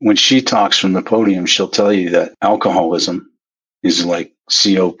when she talks from the podium, she'll tell you that alcoholism is like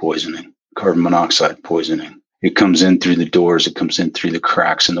CO poisoning, carbon monoxide poisoning. It comes in through the doors. It comes in through the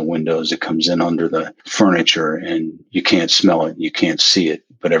cracks in the windows. It comes in under the furniture, and you can't smell it. You can't see it,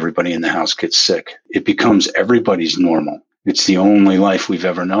 but everybody in the house gets sick. It becomes everybody's normal. It's the only life we've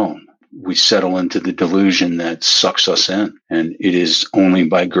ever known. We settle into the delusion that sucks us in, and it is only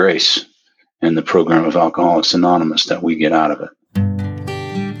by grace and the program of Alcoholics Anonymous that we get out of it.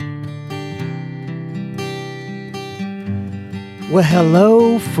 Well,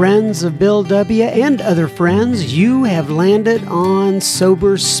 hello, friends of Bill W. and other friends. You have landed on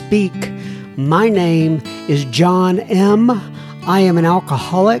Sober Speak. My name is John M. I am an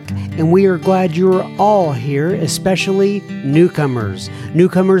alcoholic, and we are glad you are all here, especially newcomers.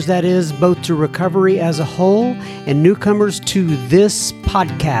 Newcomers, that is, both to recovery as a whole and newcomers to this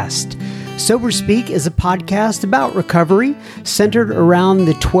podcast. Sober Speak is a podcast about recovery centered around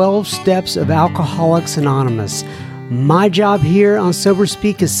the 12 steps of Alcoholics Anonymous. My job here on Sober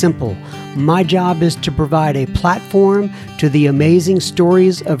Speak is simple. My job is to provide a platform to the amazing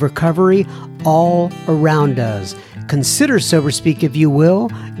stories of recovery all around us. Consider Sober Speak, if you will,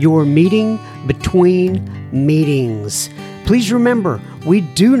 your meeting between meetings. Please remember, we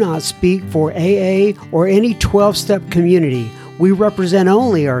do not speak for AA or any 12-step community. We represent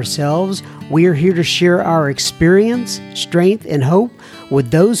only ourselves. We are here to share our experience, strength, and hope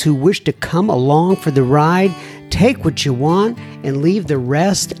with those who wish to come along for the ride. Take what you want and leave the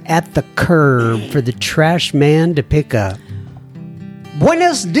rest at the curb for the trash man to pick up.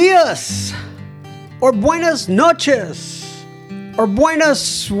 Buenos dias, or buenas noches, or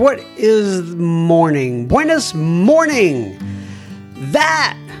buenas, what is morning? Buenas morning.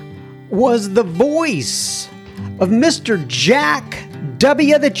 That was the voice of Mr. Jack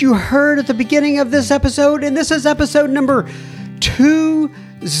W. that you heard at the beginning of this episode, and this is episode number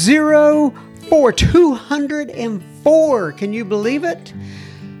 204. Can you believe it?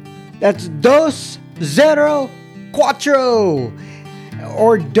 That's 204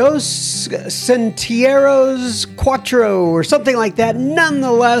 or Dos Centieros Cuatro or something like that.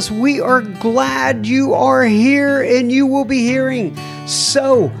 Nonetheless, we are glad you are here, and you will be hearing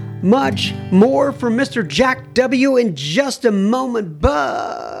so much more from Mr. Jack W. in just a moment.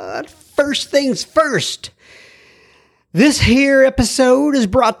 But first things first. This here episode is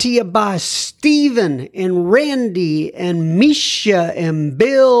brought to you by Stephen and Randy and Misha and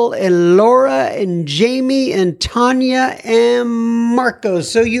Bill and Laura and Jamie and Tanya and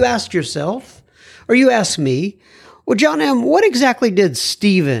Marcos. So you ask yourself, or you ask me, well, John M., what exactly did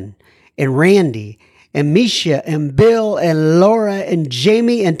Stephen and Randy and Misha and Bill and Laura and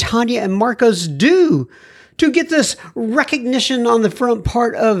Jamie and Tanya and Marcos do to get this recognition on the front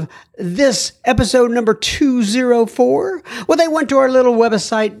part of this episode number 204? Well, they went to our little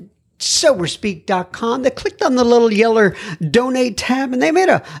website, soberspeak.com. They clicked on the little yellow donate tab, and they made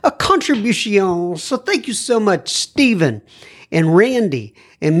a contribution. So thank you so much, Stephen and Randy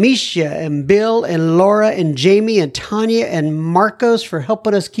and Misha and Bill and Laura and Jamie and Tanya and Marcos for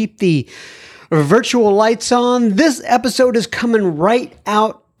helping us keep the virtual lights on. This episode is coming right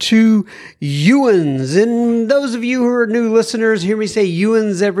out to Ewan's. And those of you who are new listeners hear me say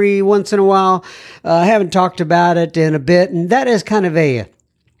Ewan's every once in a while. I haven't talked about it in a bit, and that is kind of an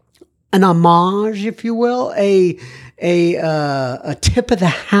homage, if you will, a tip of the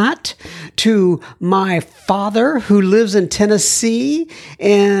hat to my father, who lives in Tennessee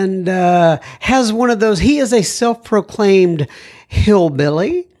and has one of those. He is a self-proclaimed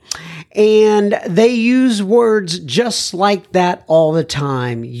hillbilly. And they use words just like that all the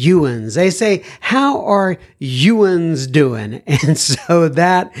time. Ewan's. They say, how are Ewan's doing? And so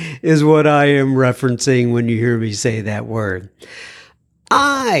that is what I am referencing when you hear me say that word.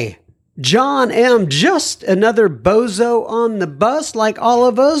 I, John M., just another bozo on the bus, like all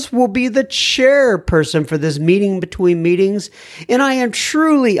of us, will be the chairperson for this meeting between meetings. And I am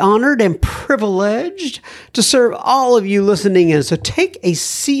truly honored and privileged to serve all of you listening in. So take a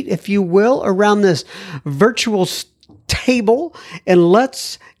seat, if you will, around this virtual table, and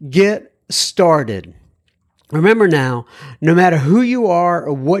let's get started. Remember now, no matter who you are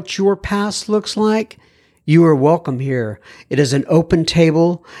or what your past looks like, you are welcome here. It is an open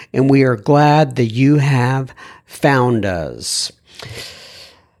table, and we are glad that you have found us.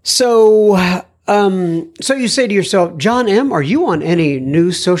 So you say to yourself, John M., are you on any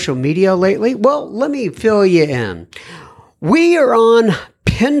new social media lately? Well, let me fill you in. We are on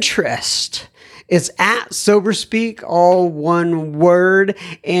Pinterest. It's at SoberSpeak, all one word.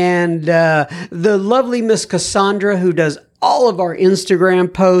 And the lovely Miss Cassandra, who does all of our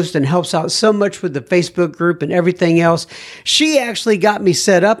Instagram posts and helps out so much with the Facebook group and everything else. She actually got me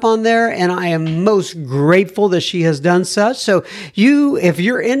set up on there, and I am most grateful that she has done such. So if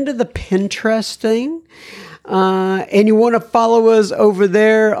you're into the Pinterest thing, and you want to follow us over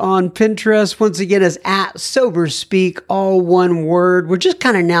there on Pinterest, once again, is at SoberSpeak, all one word. We're just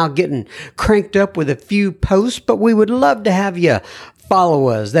kind of now getting cranked up with a few posts, but we would love to have you follow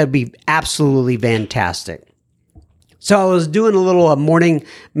us. That'd be absolutely fantastic. So I was doing a little morning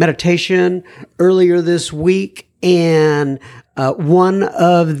meditation earlier this week, and one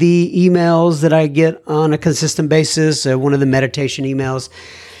of the emails that I get on a consistent basis, one of the meditation emails,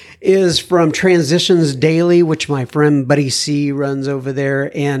 is from Transitions Daily, which my friend Buddy C runs over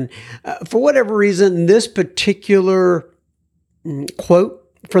there. And for whatever reason, this particular quote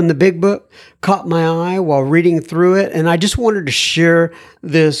from the Big Book caught my eye while reading through it. And I just wanted to share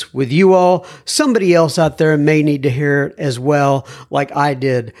this with you all. Somebody else out there may need to hear it as well, like I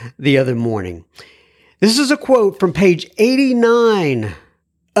did the other morning. This is a quote from page 89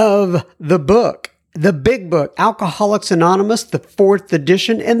 of the book, The Big Book, Alcoholics Anonymous, the 4th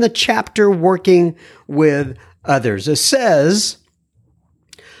edition, and the chapter Working with Others. It says,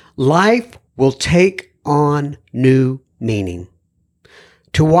 life will take on new meaning.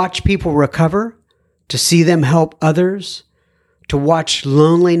 To watch people recover, to see them help others, to watch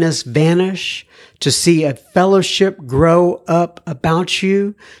loneliness vanish, to see a fellowship grow up about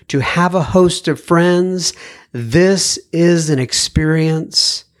you, to have a host of friends, this is an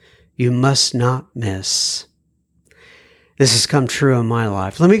experience you must not miss. This has come true in my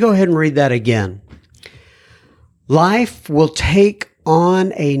life. Let me go ahead and read that again. Life will take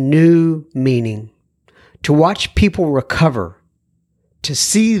on a new meaning. To watch people recover, to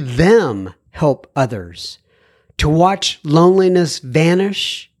see them help others, to watch loneliness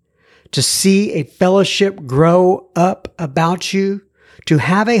vanish, to see a fellowship grow up about you, to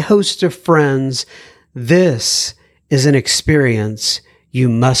have a host of friends, this is an experience you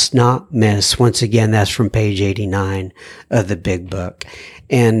must not miss. Once again, that's from page 89 of the Big Book.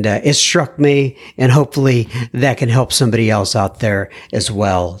 And it struck me, and hopefully that can help somebody else out there as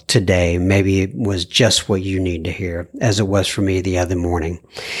well today. Maybe it was just what you need to hear, as it was for me the other morning.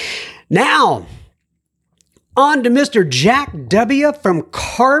 Now, on to Mr. Jack W. from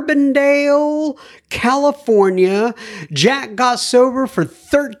Carbondale, California. Jack got sober for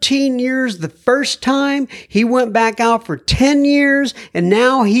 13 years the first time. He went back out for 10 years, and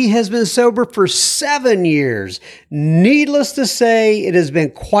now he has been sober for 7 years. Needless to say, it has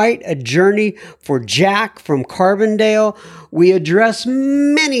been quite a journey for Jack from Carbondale. We address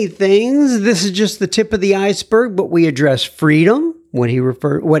many things. This is just the tip of the iceberg, but we address freedom, and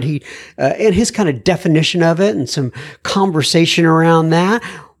his kind of definition of it, and some conversation around that.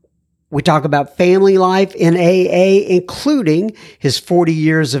 We talk about family life in AA, including his 40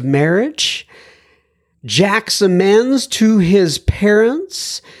 years of marriage, Jack's amends to his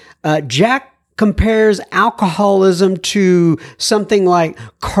parents. Jack compares alcoholism to something like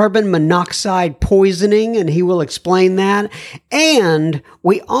carbon monoxide poisoning, and he will explain that. And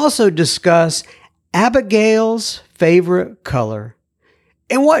we also discuss Abigail's favorite color.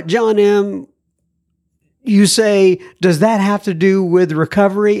 And what, John M., you say, does that have to do with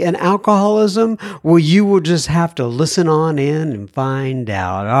recovery and alcoholism? Well, you will just have to listen on in and find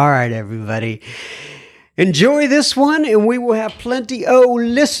out. All right, everybody. Enjoy this one, and we will have plenty of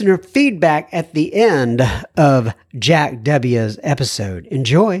listener feedback at the end of Jack W.'s episode.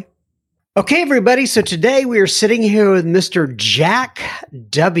 Enjoy. Okay, everybody. So today we are sitting here with Mr. Jack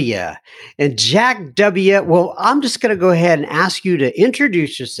W. And Jack W., well, I'm just going to go ahead and ask you to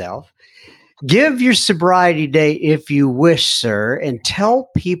introduce yourself. Give your sobriety date if you wish, sir, and tell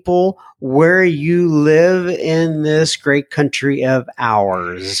people where you live in this great country of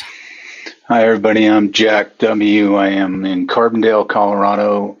ours. Hi, everybody. I'm Jack W. I am in Carbondale,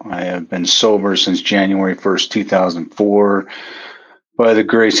 Colorado. I have been sober since January 1st, 2004. By the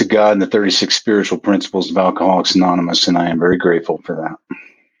grace of God and the 36 spiritual principles of Alcoholics Anonymous, and I am very grateful for that.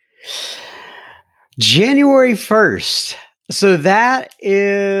 January 1st. So that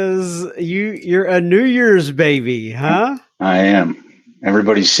is you're a New Year's baby, huh? I am.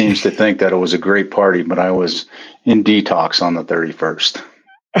 Everybody seems to think that it was a great party, but I was in detox on the 31st.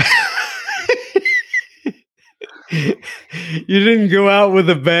 You didn't go out with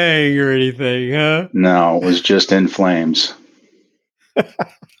a bang or anything, huh? No, it was just in flames.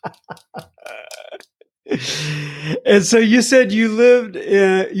 And so you said you live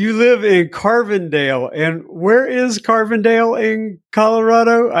in Carbondale, and where is Carbondale in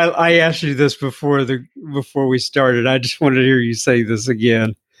Colorado? I asked you this before we started. I just wanted to hear you say this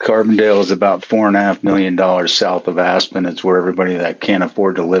again. Carbondale is about $4.5 million south of Aspen. It's where everybody that can't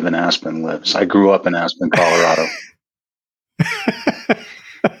afford to live in Aspen lives. I grew up in Aspen, Colorado.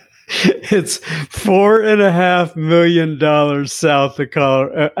 It's $4.5 million south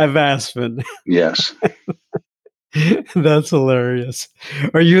of Aspen. Yes. That's hilarious.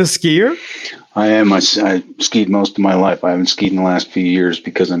 Are you a skier? I am. I skied most of my life. I haven't skied in the last few years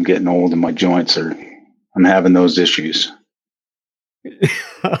because I'm getting old and my joints I'm having those issues.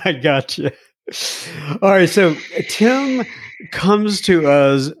 I got you. All right. So Tim comes to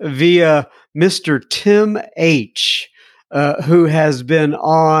us via Mr. Tim H., who has been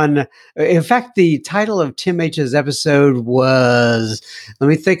on. In fact, the title of Tim H's episode was, let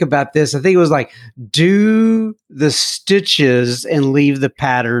me think about this. I think it was like, "Do the stitches and leave the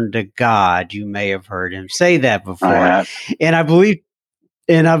pattern to God." You may have heard him say that before. And I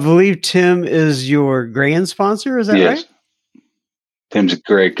believe Tim is your grand sponsor. Is that right? Tim's a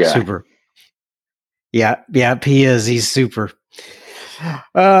great guy. Super. Yeah, he is. He's super.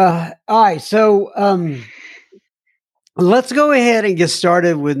 All right. So, let's go ahead and get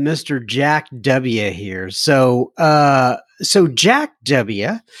started with Mr. Jack W. here. So Jack W.,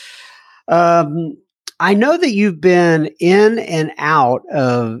 I know that you've been in and out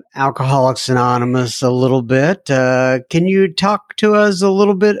of Alcoholics Anonymous a little bit. Can you talk to us a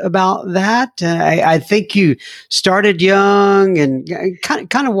little bit about that? I think you started young, and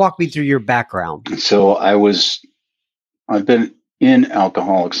kind of walk me through your background. So I've been in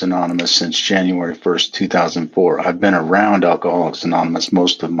Alcoholics Anonymous since January 1st, 2004. I've been around Alcoholics Anonymous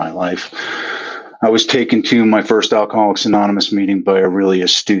most of my life. I was taken to my first Alcoholics Anonymous meeting by a really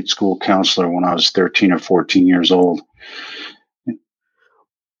astute school counselor when I was 13 or 14 years old.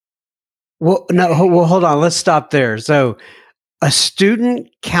 Well, hold on. Let's stop there. So a student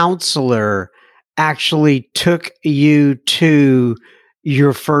counselor actually took you to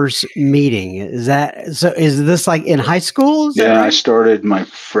your first meeting. Is this like in high school? Yeah, right? I started my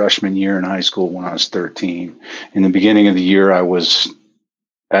freshman year in high school when I was 13. In the beginning of the year, I was,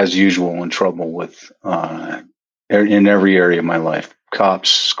 as usual, in trouble with in every area of my life: cops,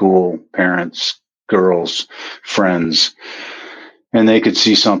 school, parents, girls, friends. And they could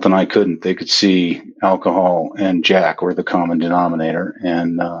see something I couldn't. They could see alcohol and Jack were the common denominator.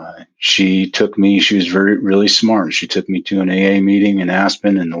 And she took me. She was really smart. She took me to an AA meeting in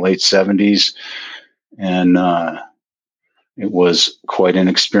Aspen in the late 70s. And it was quite an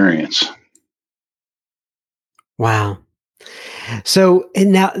experience. Wow. So,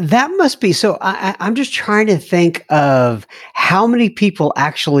 and now that must be, so I'm just trying to think of how many people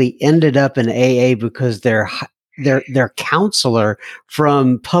actually ended up in AA because their counselor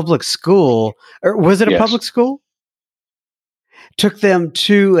from public school, or was it a public school? Took them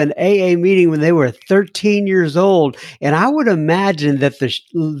to an AA meeting when they were 13 years old. And I would imagine that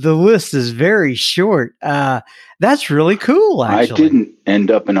the list is very short. That's really cool, actually. I didn't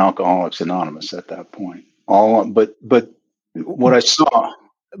end up in Alcoholics Anonymous at that point. But what I saw.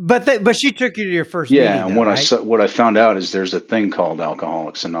 But she took you to your first meeting. Yeah, and what I found out is there's a thing called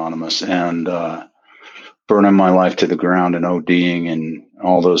Alcoholics Anonymous, and burning my life to the ground and ODing and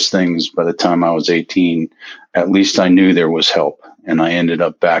all those things. By the time I was 18, at least I knew there was help, and I ended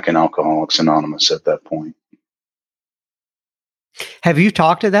up back in Alcoholics Anonymous at that point. Have you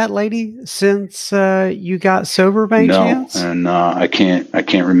talked to that lady since you got sober by any chance? No, and I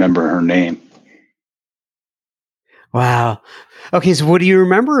can't remember her name. Wow. Okay, so what do you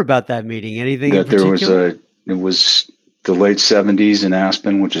remember about that meeting? Anything in particular? It was the late 70s in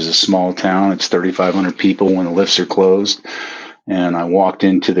Aspen, which is a small town. It's 3,500 people when the lifts are closed. And I walked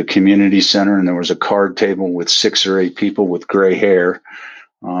into the community center, and there was a card table with 6 or 8 people with gray hair,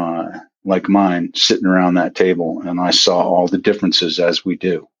 like mine, sitting around that table. And I saw all the differences, as we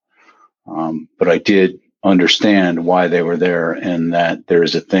do. But I did understand why they were there, and that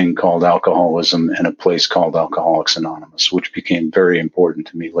there's a thing called alcoholism and a place called Alcoholics Anonymous, which became very important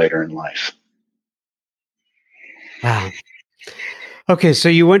to me later in life. Wow. Okay, so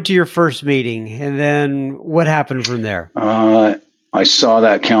you went to your first meeting, and then what happened from there? I saw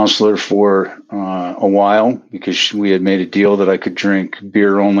that counselor for a while because we had made a deal that I could drink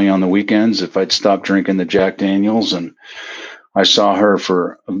beer only on the weekends if I'd stop drinking the Jack Daniels. And I saw her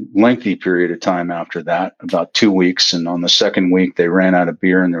for a lengthy period of time after that, about 2 weeks. And on the second week, they ran out of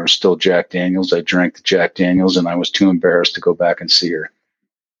beer and there was still Jack Daniels. I drank the Jack Daniels, and I was too embarrassed to go back and see her.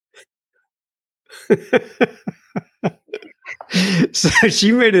 So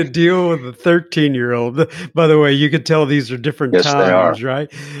she made a deal with a 13-year-old. By the way, you could tell these are different times,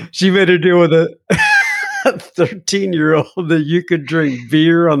 right? She made a deal with a 13-year-old that you could drink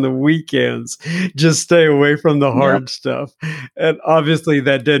beer on the weekends, just stay away from the hard stuff. And obviously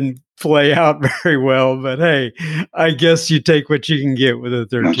that didn't play out very well, but hey, I guess you take what you can get with a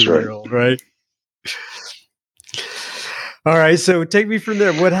 13-year-old, right? All right, so take me from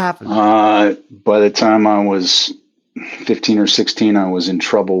there. What happened? By the time I was 15 or 16, I was in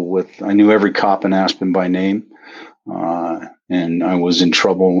trouble I knew every cop in Aspen by name. And I was in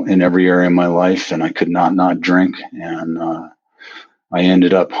trouble in every area of my life, and I could not drink. And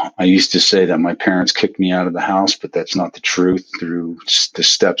I used to say that my parents kicked me out of the house, but that's not the truth. Through the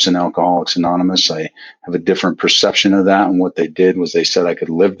steps in Alcoholics Anonymous, I have a different perception of that. And what they did was they said I could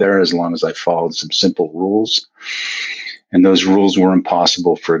live there as long as I followed some simple rules. And those rules were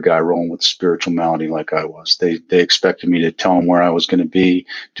impossible for a guy rolling with spiritual malady like I was. They expected me to tell them where I was going to be,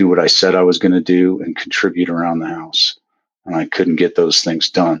 do what I said I was going to do, and contribute around the house. And I couldn't get those things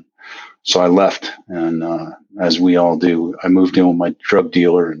done. So I left, and as we all do, I moved in with my drug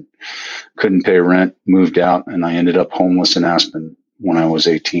dealer and couldn't pay rent, moved out, and I ended up homeless in Aspen when I was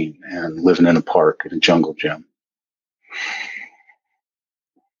 18 and living in a park in a jungle gym.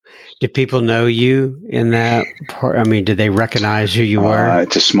 Did people know you in that part? I mean, did they recognize who you were?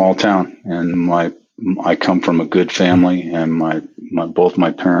 It's a small town, and I come from a good family, and both my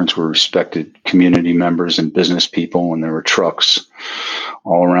parents were respected community members and business people, and there were trucks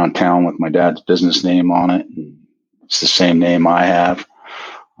all around town with my dad's business name on it. And it's the same name I have.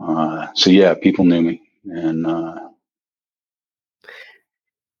 So yeah, people knew me, and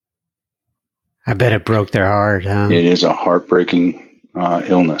I bet it broke their heart, huh? It is a heartbreaking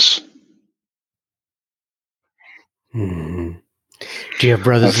illness. Mm-hmm. Do you have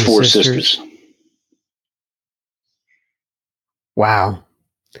brothers and four sisters? Wow.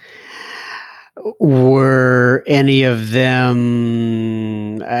 Were any of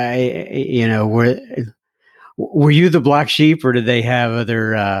them, were you the black sheep, or did they have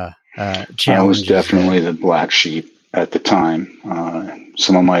other challenges? I was definitely the black sheep at the time.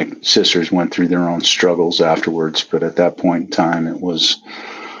 Some of my sisters went through their own struggles afterwards, but at that point in time, it was,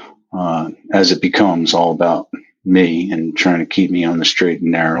 as it becomes, all about me and trying to keep me on the straight and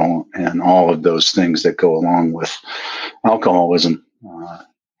narrow and all of those things that go along with alcoholism.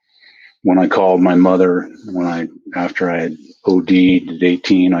 When I called my mother, after I had OD'd at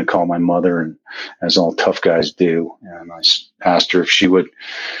 18, I called my mother, and as all tough guys do, and I asked her if she would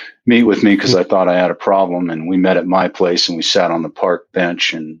meet with me because I thought I had a problem. And we met at my place, and we sat on the park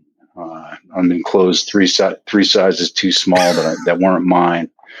bench, and I'm in clothes three sizes too small that weren't mine,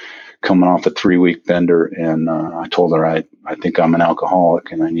 coming off a 3-week bender. And I told her I think I'm an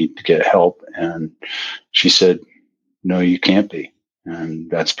alcoholic and I need to get help. And she said, "No, you can't be. And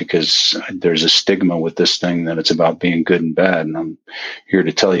that's because there's a stigma with this thing that it's about being good and bad. And I'm here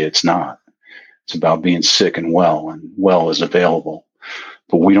to tell you it's not. It's about being sick and well is available.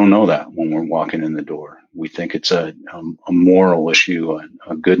 But we don't know that when we're walking in the door. We think it's a moral issue,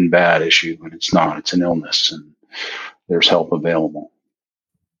 a good and bad issue, and it's not. It's an illness, and there's help available."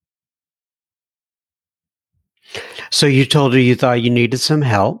 So you told her you thought you needed some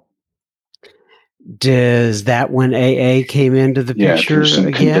help. Does that when AA came into the picture? Yeah, through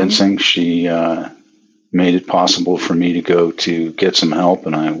some convincing, she made it possible for me to go to get some help,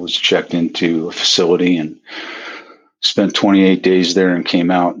 and I was checked into a facility and spent 28 days there and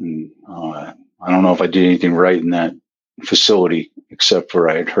came out. And I don't know if I did anything right in that facility, except for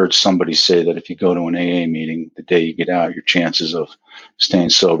I had heard somebody say that if you go to an AA meeting, the day you get out, your chances of staying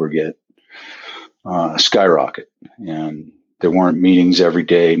sober get skyrocket. And there weren't meetings every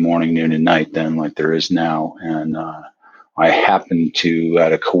day, morning, noon, and night then like there is now. And I happened to,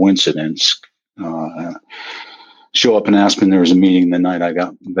 at a coincidence, show up in Aspen. There was a meeting the night I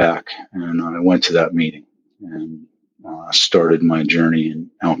got back, and I went to that meeting and started my journey in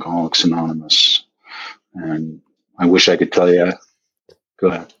Alcoholics Anonymous. And I wish I could tell you. Go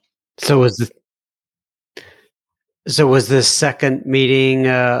ahead. So was this second meeting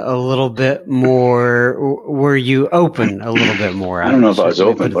a little bit more? Were you open a little bit more? I don't know if I was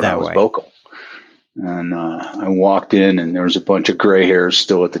open, but I was vocal. And I walked in, and there was a bunch of gray hairs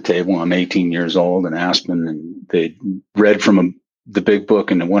still at the table. I'm 18 years old in Aspen, and they read from the big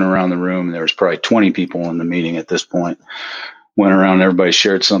book and went around the room. And there was probably 20 people in the meeting at this point. Went around, everybody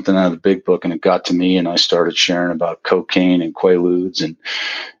shared something out of the big book, and it got to me, and I started sharing about cocaine and Quaaludes and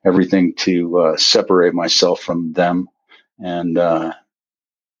everything to separate myself from them. And the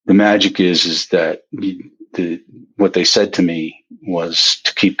magic is that what they said to me was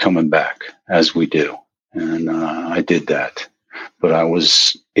to keep coming back, as we do. And I did that. But I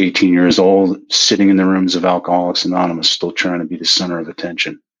was 18 years old, sitting in the rooms of Alcoholics Anonymous, still trying to be the center of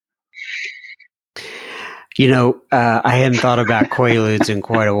attention. I hadn't thought about Quaaludes in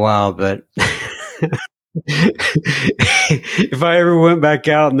quite a while, but if I ever went back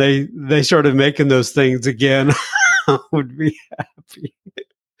out and they started making those things again, I would be happy.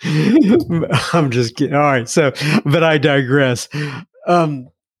 I'm just kidding. All right. So, but I digress. All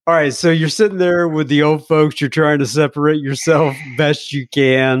right. So you're sitting there with the old folks. You're trying to separate yourself best you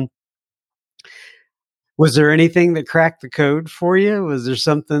can. Was there anything that cracked the code for you? Was there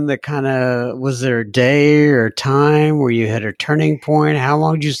something that was there a day or a time where you had a turning point? How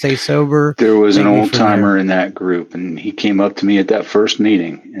long did you stay sober? There was an old timer in that group, and he came up to me at that first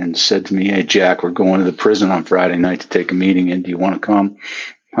meeting and said to me, "Hey, Jack, we're going to the prison on Friday night to take a meeting in. Do you want to come?"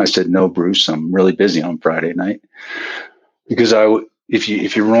 I said, "No, Bruce, I'm really busy on Friday night." Because if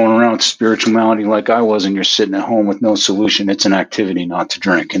you're rolling around with spirituality like I was and you're sitting at home with no solution, it's an activity not to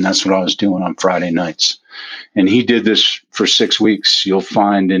drink. And that's what I was doing on Friday nights. And he did this for 6 weeks. You'll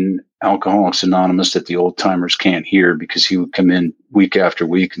find in Alcoholics Anonymous that the old timers can't hear, because he would come in week after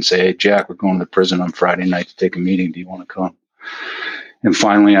week and say, "Hey, Jack, we're going to prison on Friday night to take a meeting. Do you want to come?" And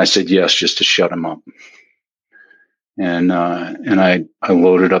finally I said yes, just to shut him up. And I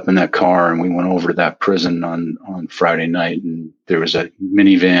loaded up in that car and we went over to that prison on Friday night, and there was a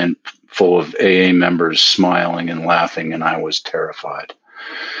minivan full of AA members smiling and laughing, and I was terrified.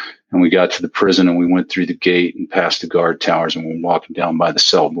 And we got to the prison and we went through the gate and past the guard towers, and we were walking down by the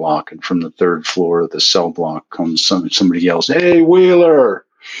cell block, and from the third floor of the cell block comes somebody yells, "Hey, Wheeler!"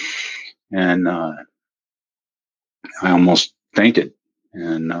 And I almost fainted.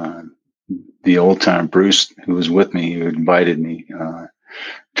 And the old time Bruce, who was with me, who invited me,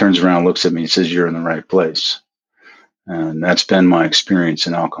 turns around, looks at me, and says, "You're in the right place." And that's been my experience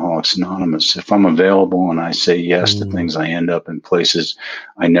in Alcoholics Anonymous. If I'm available and I say yes to things, I end up in places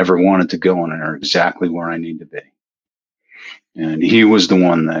I never wanted to go and are exactly where I need to be. And he was the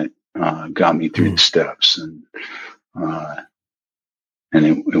one that got me through the steps, and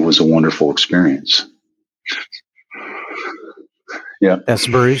it was a wonderful experience. Yeah, that's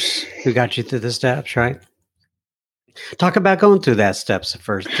Bruce who got you through the steps, right? Talk about going through the steps the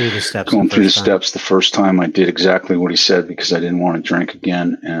first the first time, I did exactly what he said, because I didn't want to drink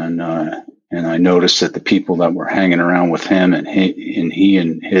again, and I noticed that the people that were hanging around with him and he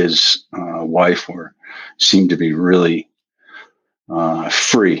and his wife seemed to be really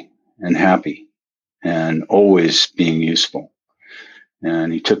free and happy and always being useful.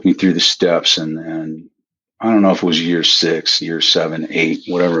 And he took me through the steps, and I don't know if it was year 6, year 7, 8,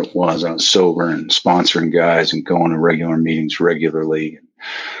 whatever it was. I was sober and sponsoring guys and going to regular meetings regularly.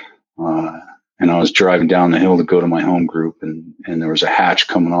 And I was driving down the hill to go to my home group, and there was a hatch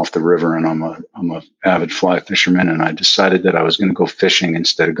coming off the river, and I'm a avid fly fisherman, and I decided that I was going to go fishing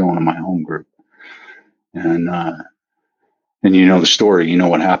instead of going to my home group. And you know the story. You know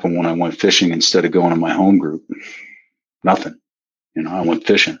what happened when I went fishing instead of going to my home group? Nothing. I went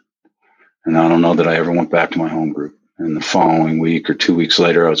fishing. And I don't know that I ever went back to my home group. And the following week or 2 weeks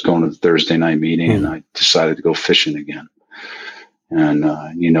later, I was going to the Thursday night meeting, and I decided to go fishing again. And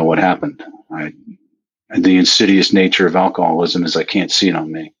you know what happened? The insidious nature of alcoholism is I can't see it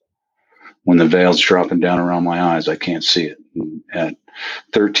on me. When the veil's dropping down around my eyes, I can't see it. And at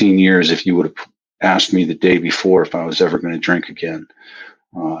 13 years, if you would have asked me the day before if I was ever going to drink again,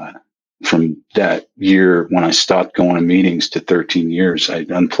 from that year when I stopped going to meetings to 13 years, I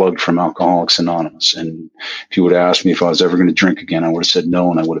unplugged from Alcoholics Anonymous. And if you would have asked me if I was ever going to drink again, I would have said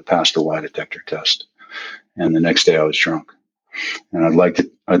no, and I would have passed a lie detector test. And the next day I was drunk. And I'd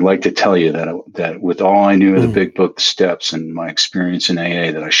like to tell you that with all I knew of the big book, the steps, and my experience in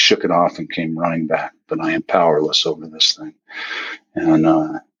AA, that I shook it off and came running back. But I am powerless over this thing. And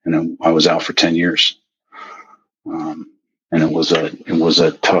I was out for 10 years. And it was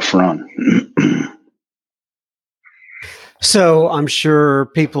a tough run. So I'm sure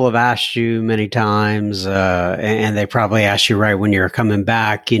people have asked you many times, and they probably asked you right when you're coming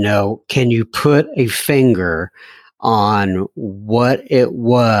back, can you put a finger on what it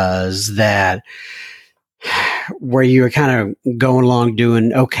was where you were kind of going along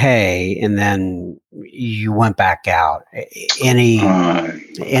doing okay, and then you went back out? Any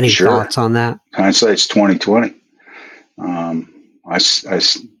sure. thoughts on that? Hindsight's 20/20.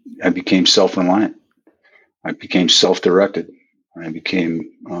 I became self-reliant. I became self-directed. I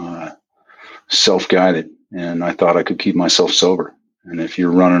became self-guided, and I thought I could keep myself sober. And if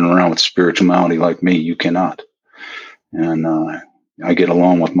you're running around with spirituality like me, you cannot. And I get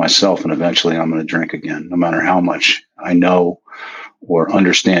along with myself, and eventually I'm going to drink again, no matter how much I know or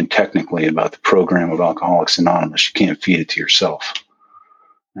understand technically about the program of Alcoholics Anonymous. You can't feed it to yourself.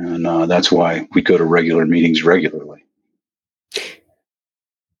 And that's why we go to regular meetings regularly.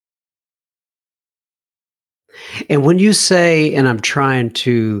 And when you say, and I'm trying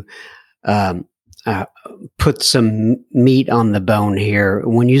to um, put some meat on the bone here,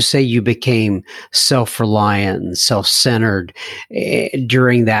 when you say you became self-reliant and self-centered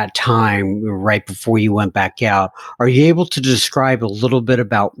during that time, right before you went back out, are you able to describe a little bit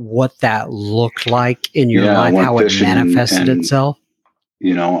about what that looked like in your life, how it manifested itself?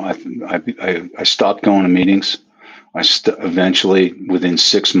 I stopped going to meetings. Eventually, within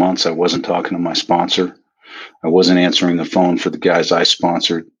 6 months, I wasn't talking to my sponsor. I wasn't answering the phone for the guys I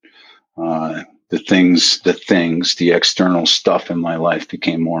sponsored. The external stuff in my life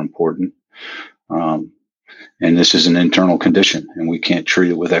became more important. And this is an internal condition, and we can't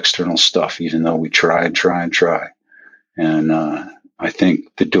treat it with external stuff, even though we try and try and try. And I think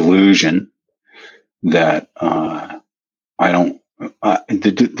the delusion that the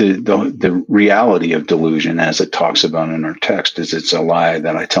reality of delusion, as it talks about in our text, is it's a lie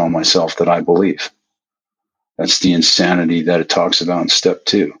that I tell myself that I believe. That's the insanity that it talks about in step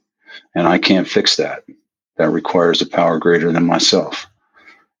 2. And I can't fix that. That requires a power greater than myself.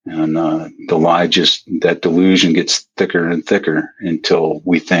 And that delusion gets thicker and thicker until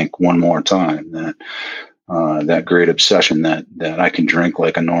we think one more time that that great obsession that I can drink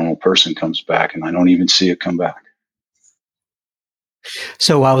like a normal person comes back, and I don't even see it come back.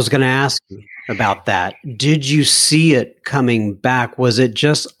 So I was going to ask you about that. Did you see it coming back? Was it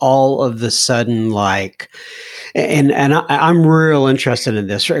just all of the sudden and I'm real interested in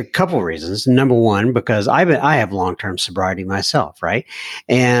this for a couple of reasons. Number one, because I have long-term sobriety myself, right?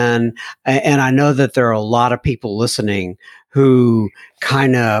 And I know that there are a lot of people listening who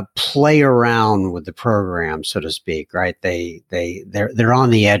kind of play around with the program, so to speak, right? They're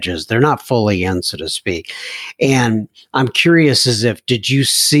on the edges. They're not fully in, so to speak. And I'm curious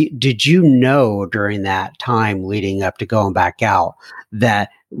did you know during that time leading up to going back out that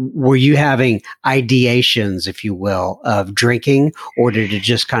were you having ideations, if you will, of drinking, or did it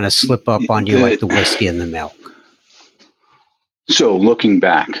just kind of slip up on you like the whiskey and the milk? So looking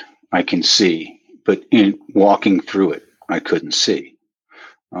back, I can see, but in walking through it, I couldn't see.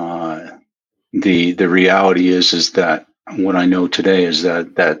 The reality is that what I know today is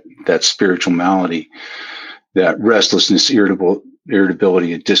that spiritual malady, that restlessness,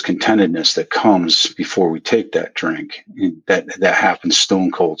 irritability, and discontentedness that comes before we take that drink, that happens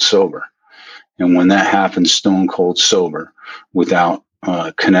stone cold sober. And when that happens stone cold sober, without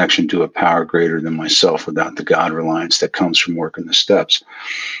connection to a power greater than myself, without the God reliance that comes from working the steps,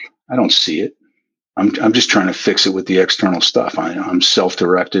 I don't see it. I'm just trying to fix it with the external stuff. I'm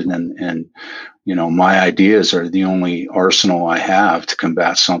self-directed, and my ideas are the only arsenal I have to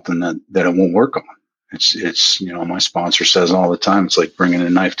combat something that it won't work on. It's my sponsor says all the time, it's like bringing a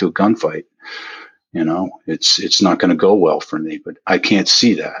knife to a gunfight. It's not going to go well for me, but I can't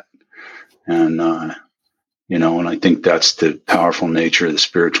see that. And and I think that's the powerful nature of the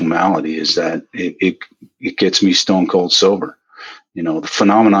spiritual malady, is that it gets me stone cold sober. The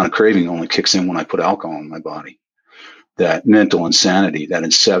phenomenon of craving only kicks in when I put alcohol in my body. That mental insanity, that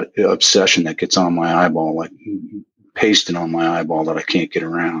obsession that gets on my eyeball, like pasted on my eyeball that I can't get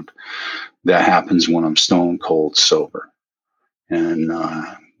around, that happens when I'm stone cold sober. And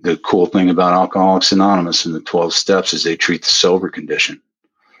the cool thing about Alcoholics Anonymous and the 12 steps is they treat the sober condition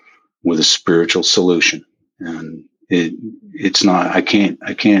with a spiritual solution. And it's not, I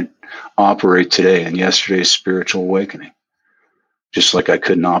can't operate today in yesterday's spiritual awakening. Just like I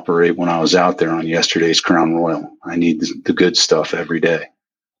couldn't operate when I was out there on yesterday's Crown Royal. I need the good stuff every day.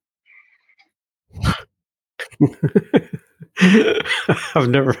 I've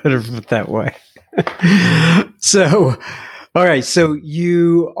never heard of it that way. So, all right. So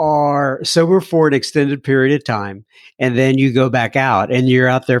you are sober for an extended period of time, and then you go back out, and you're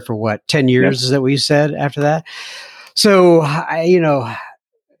out there for what, 10 years? Yep. Is that what you said after that? So,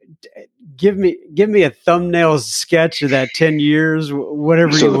 give me a thumbnail sketch of that 10 years,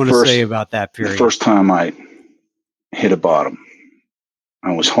 whatever you want to say about that period. The first time I hit a bottom,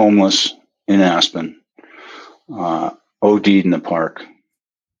 I was homeless in Aspen, OD'd in the park,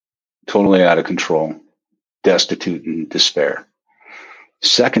 totally out of control, destitute and despair.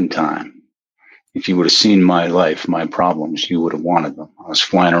 Second time, if you would have seen my life, my problems, you would have wanted them. I was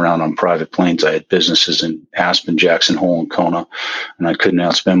flying around on private planes. I had businesses in Aspen, Jackson Hole, and Kona, and I couldn't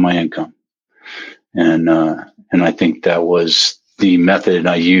outspend my income. And I think that was the method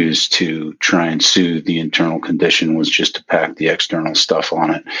I used to try and soothe the internal condition, was just to pack the external stuff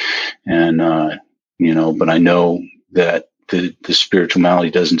on it. And, but I know that the spiritual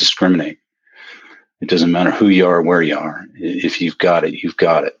malady doesn't discriminate. It doesn't matter who you are or where you are. If you've got it, you've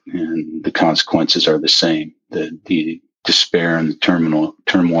got it. And the consequences are the same. The despair and the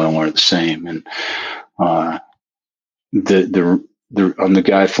turmoil are the same. And I'm the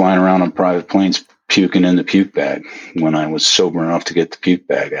guy flying around on private planes puking in the puke bag when I was sober enough to get the puke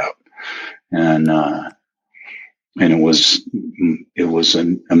bag out. And it was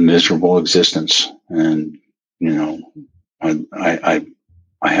a miserable existence. And,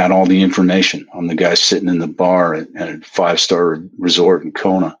 I had all the information. I'm the guy sitting in the bar at a 5-star resort in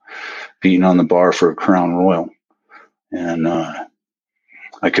Kona, beating on the bar for a Crown Royal. And I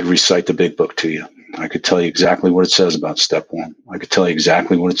could recite the big book to you. I could tell you exactly what it says about step one. I could tell you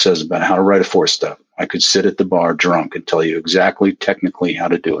exactly what it says about how to write a 4-step. I could sit at the bar drunk and tell you exactly technically how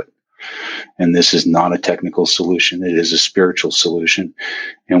to do it. And this is not a technical solution. It is a spiritual solution,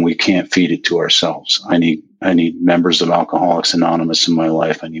 and we can't feed it to ourselves. I need members of Alcoholics Anonymous in my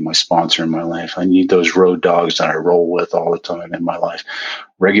life. I need my sponsor in my life. I need those road dogs that I roll with all the time in my life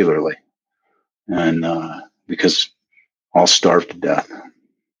regularly. And because I'll starve to death.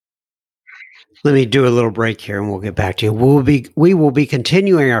 Let me do a little break here and we'll get back to you. We will be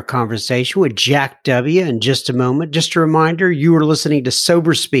continuing our conversation with Jack W. in just a moment. Just a reminder, you are listening to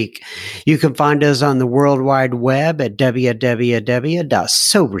Sober Speak. You can find us on the World Wide Web at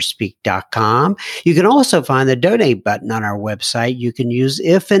www.soberspeak.com. You can also find the donate button on our website. You can use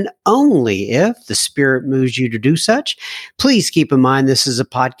if and only if the Spirit moves you to do such. Please keep in mind this is a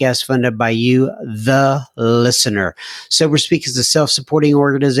podcast funded by you, the listener. Sober Speak is a self-supporting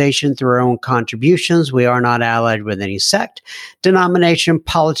organization through our own contributions. We are not allied with any sect, denomination,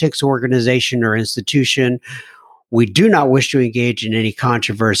 politics, organization, or institution. We do not wish to engage in any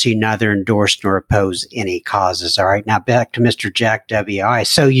controversy, neither endorse nor oppose any causes. All right, now back to Mr. Jack W. All right,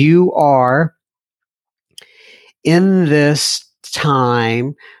 so you are in this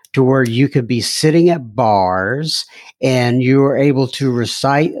time to where you could be sitting at bars and you are able to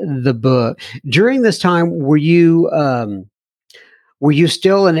recite the book. During this time, were you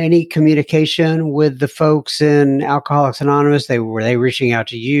still in any communication with the folks in Alcoholics Anonymous? Were they reaching out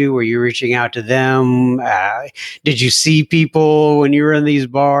to you? Were you reaching out to them? Did you see people when you were in these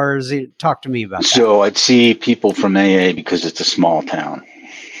bars? Talk to me about that. So I'd see people from AA because it's a small town,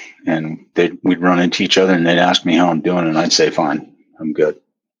 and we'd run into each other and they'd ask me how I'm doing, and I'd say, "Fine, I'm good."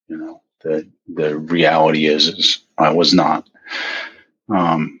 The reality is I was not.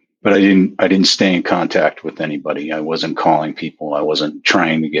 But I didn't stay in contact with anybody. I wasn't calling people. I wasn't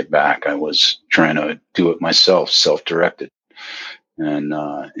trying to get back. I was trying to do it myself, self-directed, and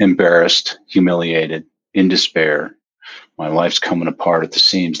embarrassed, humiliated, in despair. My life's coming apart at the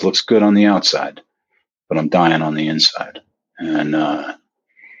seams. Looks good on the outside, but I'm dying on the inside. And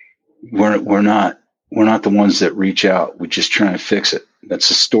we're not the ones that reach out. We just try to fix it. That's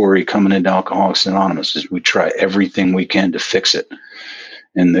the story coming into Alcoholics Anonymous. Is we try everything we can to fix it.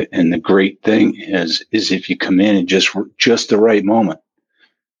 And the great thing is if you come in at just the right moment,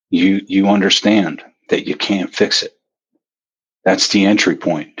 you understand that you can't fix it. That's the entry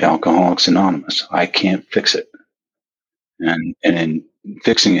point to Alcoholics Anonymous. I can't fix it, and in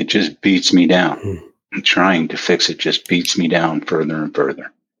fixing it just beats me down. And trying to fix it just beats me down further and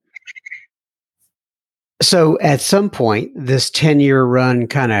further. So at some point, this 10-year run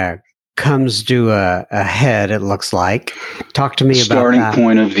kind of comes to a head, it looks like. Talk to me about that. Starting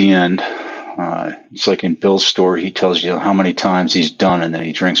point of the end. It's like in Bill's story, he tells you how many times he's done, and then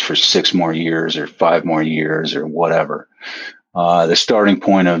he drinks for 6 more years or 5 more years or whatever. The starting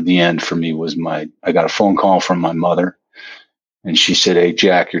point of the end for me was I got a phone call from my mother, and she said, "Hey,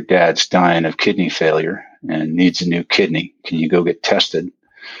 Jack, your dad's dying of kidney failure and needs a new kidney. Can you go get tested?"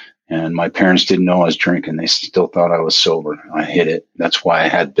 And my parents didn't know I was drinking. They still thought I was sober. I hid it. That's why I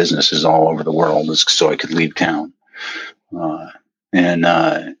had businesses all over the world, is so I could leave town. And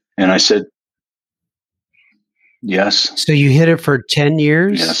I said, yes. So you hid it for 10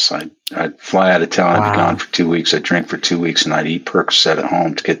 years? Yes. I'd fly out of town. Wow. I'd be gone for 2 weeks. I'd drink for 2 weeks, and I'd eat Percocet at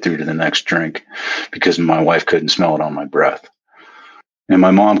home to get through to the next drink because my wife couldn't smell it on my breath. And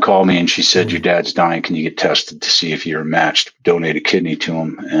my mom called me and she said, "Your dad's dying. Can you get tested to see if you're matched? Donate a kidney to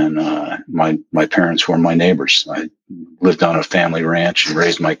him." And my parents were my neighbors. I lived on a family ranch and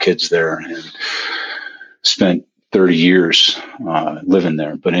raised my kids there and spent 30 years living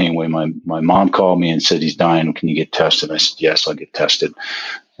there. But anyway, my mom called me and said, "He's dying. Can you get tested?" I said, "Yes, I'll get tested."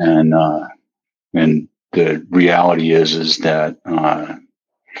 And the reality is that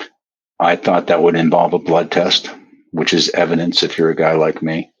I thought that would involve a blood test, which is evidence if you're a guy like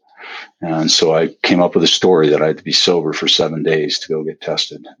me. And so I came up with a story that I had to be sober for 7 days to go get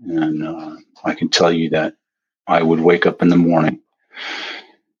tested. And I can tell you that I would wake up in the morning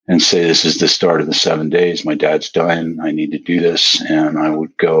and say, "This is the start of the 7 days. My dad's dying. I need to do this." And I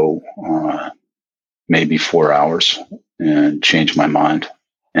would go maybe 4 hours and change my mind,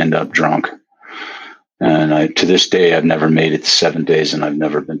 end up drunk, And to this day, I've never made it to 7 days, and I've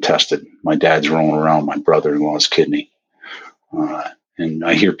never been tested. My dad's rolling around with my brother-in-law's kidney. And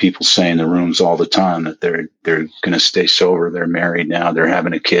I hear people say in the rooms all the time that they're going to stay sober. They're married now. They're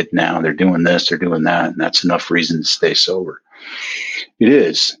having a kid now. They're doing this. They're doing that. And that's enough reason to stay sober. It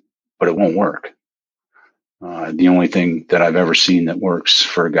is, but it won't work. The only thing that I've ever seen that works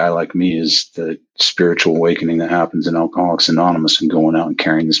for a guy like me is the spiritual awakening that happens in Alcoholics Anonymous and going out and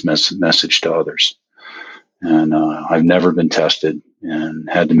carrying this message to others. And I've never been tested and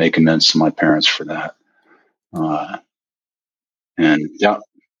had to make amends to my parents for that. And yeah,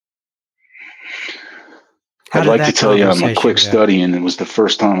 I'd like to tell you I'm a quick study, and it was the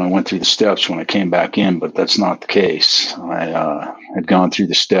first time I went through the steps when I came back in, but that's not the case. I had gone through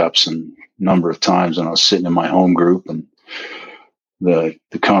the steps a number of times, and I was sitting in my home group, and the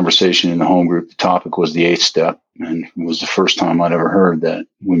conversation in the home group, the topic was the 8th step, and it was the first time I'd ever heard that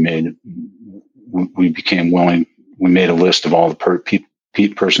we became willing. We made a list of all the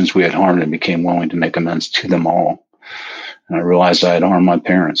persons we had harmed and became willing to make amends to them all. And I realized I had harmed my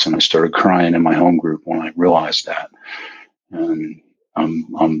parents, and I started crying in my home group when I realized that. And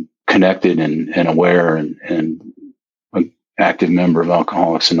I'm connected and aware and an active member of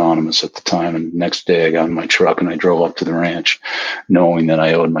Alcoholics Anonymous at the time. And the next day I got in my truck and I drove up to the ranch knowing that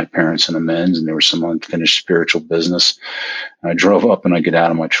I owed my parents an amends and there was some unfinished spiritual business. And I drove up and I get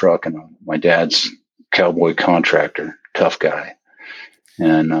out of my truck, and my dad's cowboy contractor, tough guy.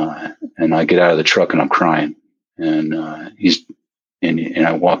 And I get out of the truck and I'm crying. And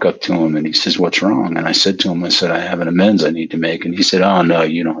I walk up to him and he says, "What's wrong?" And I said to him, I have an amends I need to make. And he said, "Oh, no,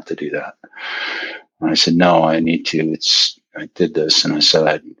 you don't have to do that." And I said, "No, I need to. I did this." And I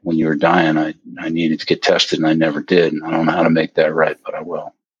said, when you were dying, I needed to get tested and I never did. And I don't know how to make that right, but I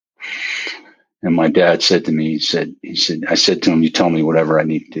will. And my dad said to me, I said to him, "You tell me whatever I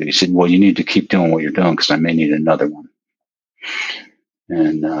need to do." He said, "Well, you need to keep doing what you're doing because I may need another one."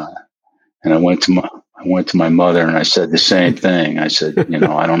 And I went to my mother and I said the same thing. I said,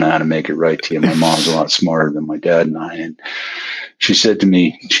 I don't know how to make it right to you. My mom's a lot smarter than my dad and I. And she said to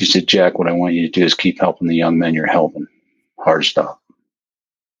me, "Jack, what I want you to do is keep helping the young men you're helping. Hard stop."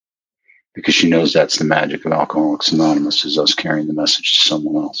 Because she knows that's the magic of Alcoholics Anonymous, is us carrying the message to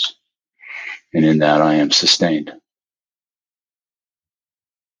someone else. And in that, I am sustained.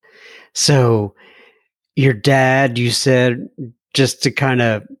 So your dad, you said, just to kind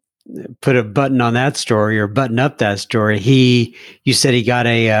of put a button on that story or button up that story, you said he got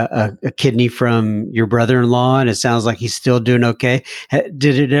a kidney from your brother-in-law, and it sounds like he's still doing okay.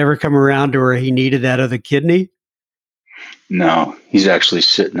 Did it ever come around to where he needed that other kidney? No, he's actually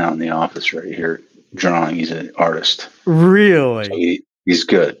sitting out in the office right here drawing. He's an artist. Really? So he's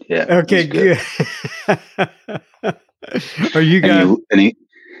good. Yeah. Okay, good. Are you guys?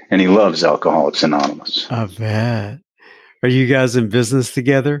 And he loves Alcoholics Anonymous. I bet. Are you guys in business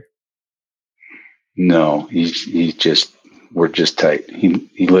together? No, we're just tight.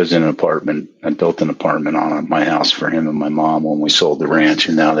 He lives in an apartment. I built an apartment on my house for him and my mom when we sold the ranch,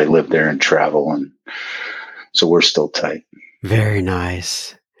 and now they live there and travel, and so we're still tight. Very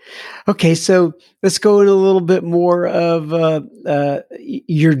nice. Okay, so let's go in a little bit more of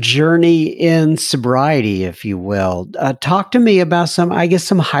your journey in sobriety, if you will. Talk to me about some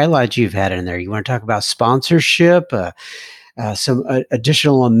highlights you've had in there. You want to talk about sponsorship, some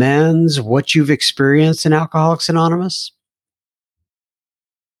additional amends, what you've experienced in Alcoholics Anonymous?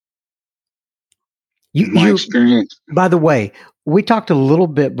 My experience. By the way, we talked a little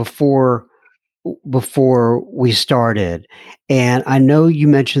bit before we started, and I know you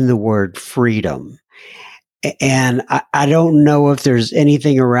mentioned the word freedom, and I don't know if there's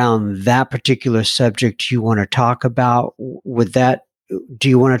anything around that particular subject you want to talk about with that. Do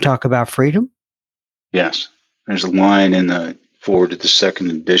you want to talk about freedom? Yes. There's a line in the forward to the second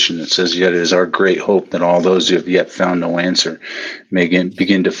edition that says, "Yet it is our great hope that all those who have yet found no answer may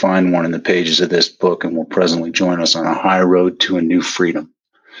begin to find one in the pages of this book and will presently join us on a high road to a new freedom."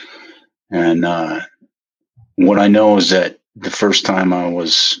 And what I know is that the first time I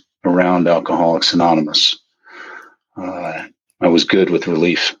was around Alcoholics Anonymous, I was good with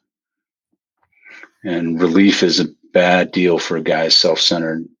relief. And relief is a bad deal for a guy as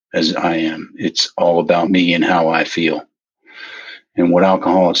self-centered as I am. It's all about me and how I feel. And what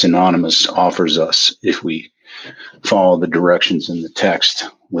Alcoholics Anonymous offers us, if we follow the directions in the text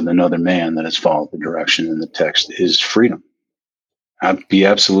with another man that has followed the direction in the text, is freedom. I'd be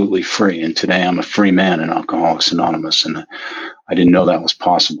absolutely free. And today I'm a free man in Alcoholics Anonymous, and I didn't know that was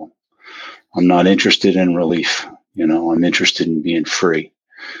possible. I'm not interested in relief. I'm interested in being free.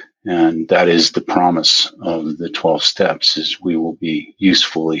 And that is the promise of the 12 steps, is we will be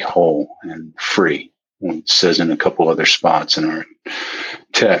usefully whole and free it says in a couple other spots in our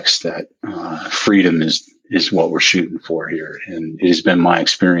text that freedom is what we're shooting for here. And it has been my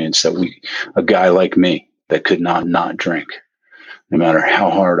experience that a guy like me that could not drink, no matter how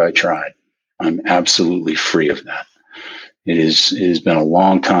hard I tried, I'm absolutely free of that. It has been a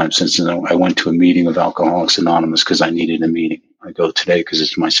long time since I went to a meeting of Alcoholics Anonymous because I needed a meeting. I go today because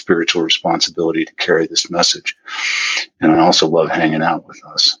it's my spiritual responsibility to carry this message. And I also love hanging out with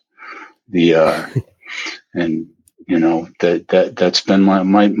us. And you know, that's been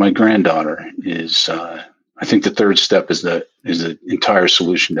my granddaughter is, I think the third step is the entire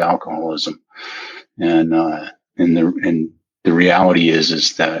solution to alcoholism. And the reality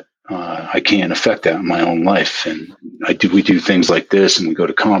is that I can't affect that in my own life. And we do things like this, and we go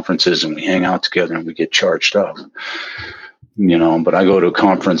to conferences and we hang out together and we get charged up, you know, but I go to a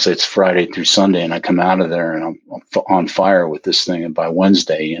conference that's Friday through Sunday and I come out of there and I'm on fire with this thing. And by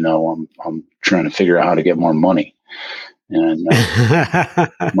Wednesday, you know, I'm trying to figure out how to get more money. And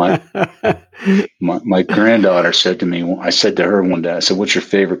my granddaughter said to me, I said to her one day, I said, "What's your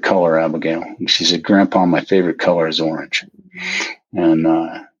favorite color, Abigail?" And she said, "Grandpa, my favorite color is orange." And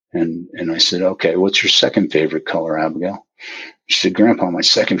I said, "Okay, what's your second favorite color, Abigail?" She said, "Grandpa, my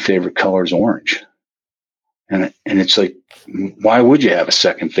second favorite color is orange." And it's like, why would you have a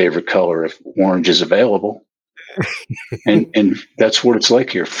second favorite color if orange is available? and that's what it's like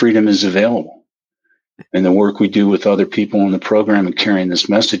here. Freedom is available. And the work we do with other people in the program and carrying this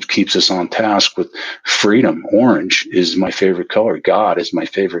message keeps us on task with freedom. Orange is my favorite color. God is my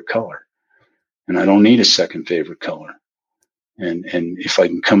favorite color. And I don't need a second favorite color. And if I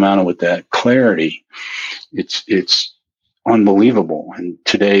can come out with that clarity, it's unbelievable. And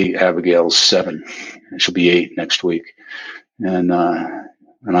today, Abigail's 7, and she'll be 8 next week. And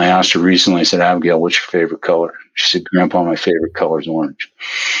I asked her recently, I said, "Abigail, what's your favorite color?" She said, "Grandpa, my favorite color is orange."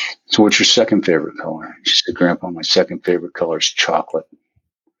 "So what's your second favorite color?" She said, "Grandpa, my second favorite color is chocolate."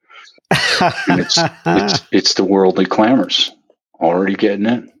 And it's the worldly clamors already getting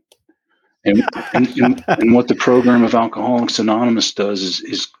in. And what the program of Alcoholics Anonymous does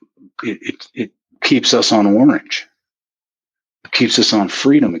is it keeps us on orange. It keeps us on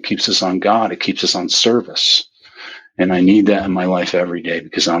freedom. It keeps us on God. It keeps us on service. And I need that in my life every day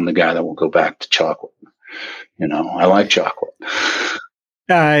because I'm the guy that will go back to chocolate. You know, I like chocolate.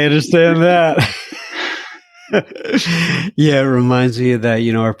 I understand that. Yeah, it reminds me of that,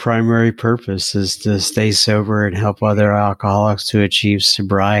 you know, our primary purpose is to stay sober and help other alcoholics to achieve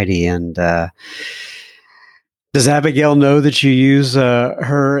sobriety. And does Abigail know that you use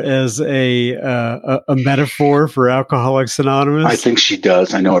her as a metaphor for Alcoholics Anonymous? I think she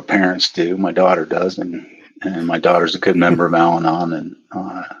does. I know her parents do. My daughter does. And my daughter's a good member of Al-Anon. And,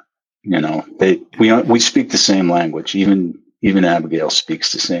 you know, we speak the same language. Even Abigail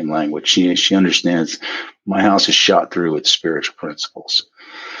speaks the same language. She understands my house is shot through with spiritual principles.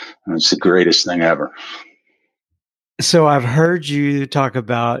 And it's the greatest thing ever. So I've heard you talk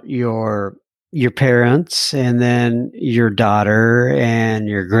about your parents and then your daughter and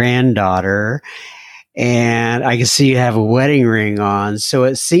your granddaughter. And I can see you have a wedding ring on. So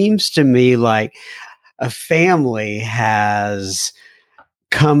it seems to me like a family has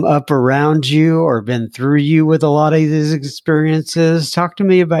come up around you or been through you with a lot of these experiences. Talk to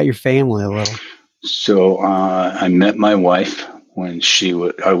me about your family a little. So I met my wife when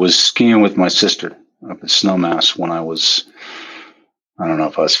I was skiing with my sister up at Snowmass when I don't know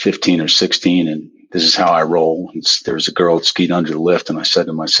if I was 15 or 16. And this is how I roll. There was a girl that skied under the lift. And I said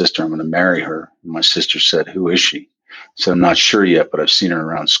to my sister, "I'm going to marry her." And my sister said, "Who is she?" I said, "I'm not sure yet, but I've seen her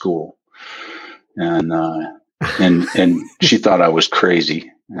around school." And she thought I was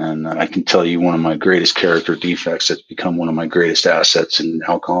crazy. And I can tell you one of my greatest character defects that's become one of my greatest assets in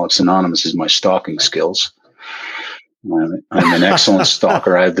Alcoholics Anonymous is my stalking skills. I'm an excellent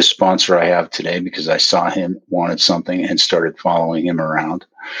stalker. I have the sponsor I have today because I saw him, wanted something, and started following him around.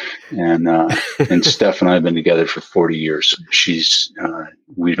 And Steph and I have been together for 40 years.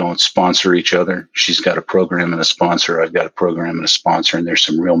 We don't sponsor each other. She's got a program and a sponsor. I've got a program and a sponsor, and there's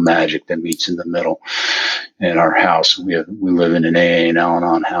some real magic that meets in the middle in our house. We live in an AA and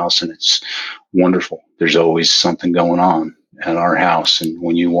Al-Anon house, and it's wonderful. There's always something going on at our house, and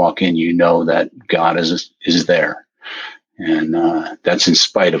when you walk in, you know that God is there. And that's in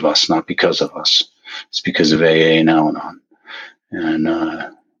spite of us, not because of us. It's because of AA and Al-Anon.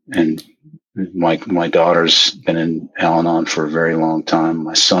 And my daughter's been in Al-Anon for a very long time.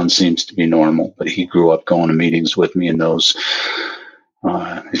 My son seems to be normal, but he grew up going to meetings with me and knows.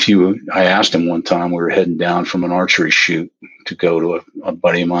 I asked him one time, we were heading down from an archery shoot to go to a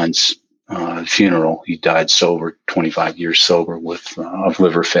buddy of mine's funeral. He died sober, 25 years sober of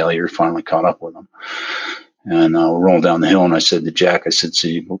liver failure. Finally caught up with him. And we're rolling down the hill, and I said to Jack, I said, "So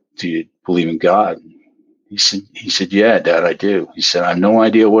do you believe in God?" He said, "Yeah, Dad, I do." He said, "I have no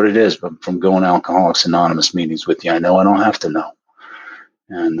idea what it is, but from going to Alcoholics Anonymous meetings with you, I know I don't have to know."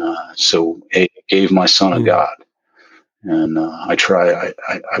 And so I gave my son a God. And I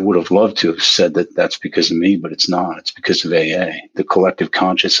would have loved to have said that that's because of me, but it's not. It's because of AA. The collective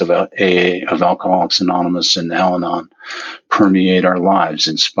conscious of AA, of Alcoholics Anonymous and Al-Anon permeate our lives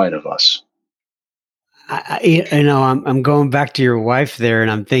in spite of us. I'm going back to your wife there,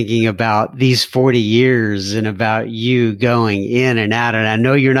 and I'm thinking about these 40 years and about you going in and out. And I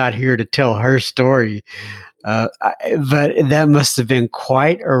know you're not here to tell her story, but that must have been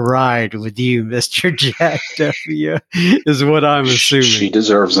quite a ride with you, Mr. Jack W., is what I'm assuming. She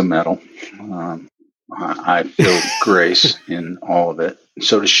deserves a medal. I feel grace in all of it.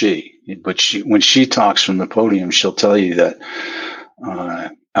 So does she. But when she talks from the podium, she'll tell you that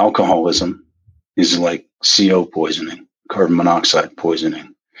alcoholism is like CO poisoning, carbon monoxide poisoning.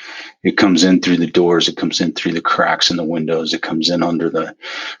 It comes in through the doors. It comes in through the cracks in the windows. It comes in under the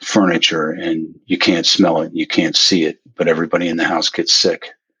furniture, and you can't smell it. You can't see it, but everybody in the house gets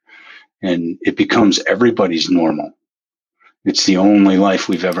sick. And it becomes everybody's normal. It's the only life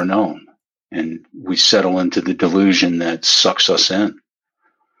we've ever known. And we settle into the delusion that sucks us in.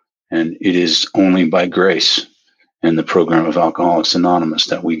 And it is only by grace and the program of Alcoholics Anonymous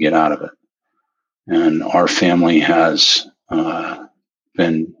that we get out of it. And our family has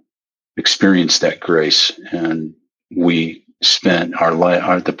been experienced that grace, and we spent our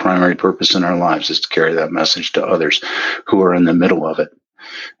life. The primary purpose in our lives is to carry that message to others who are in the middle of it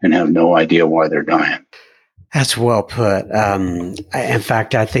and have no idea why they're dying. That's well put. In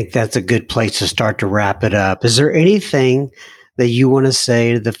fact, I think that's a good place to start to wrap it up. Is there anything that you want to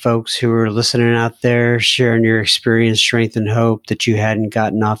say to the folks who are listening out there, sharing your experience, strength, and hope that you hadn't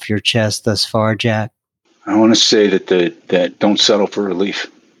gotten off your chest thus far, Jack? I want to say that don't settle for relief.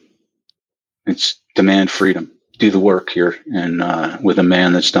 It's demand freedom. Do the work here, and with a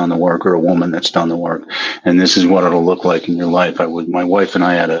man that's done the work or a woman that's done the work. And this is what it'll look like in your life. My wife and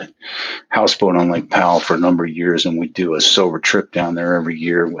I had a houseboat on Lake Powell for a number of years, and we do a sober trip down there every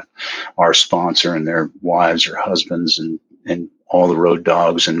year with our sponsor and their wives or husbands and all the road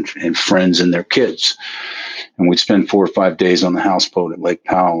dogs and friends and their kids. And we'd spend 4 or 5 days on the houseboat at Lake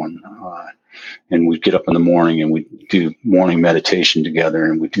Powell, and we'd get up in the morning and we'd do morning meditation together,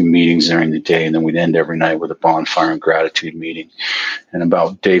 and we'd do meetings during the day, and then we'd end every night with a bonfire and gratitude meeting. And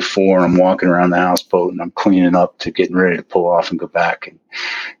about day 4, I'm walking around the houseboat and I'm cleaning up to getting ready to pull off and go back.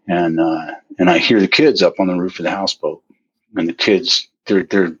 And I hear the kids up on the roof of the houseboat, and the kids,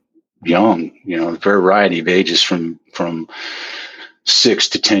 they're young, a variety of ages from 6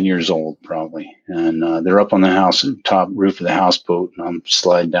 to 10 years old, probably. And they're up on the top roof of the houseboat, and I'm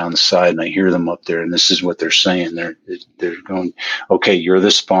sliding down the side, and I hear them up there, and this is what they're saying. They're going, "Okay, you're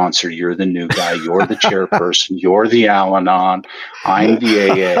the sponsor, you're the new guy, you're the chairperson, you're the Al-Anon, I'm the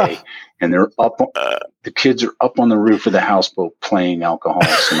AA." And the kids are up on the roof of the houseboat playing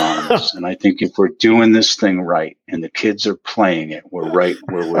Alcoholics Anonymous. And I think if we're doing this thing right, and the kids are playing it, we're right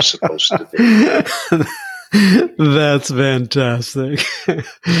where we're supposed to be. That's fantastic.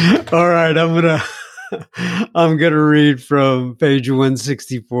 All right, I'm gonna read from page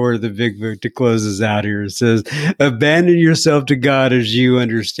 164 of the Big Book to close us out here. It says, "Abandon yourself to God as you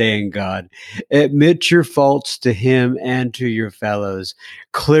understand God. Admit your faults to Him and to your fellows.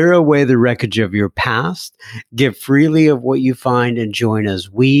 Clear away the wreckage of your past. Give freely of what you find and join us.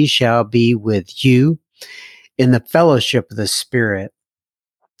 We shall be with you in the fellowship of the Spirit,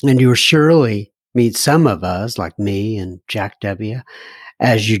 and you will surely meet some of us, like me and Jack W.,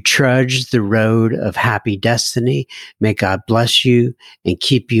 as you trudge the road of happy destiny. May God bless you and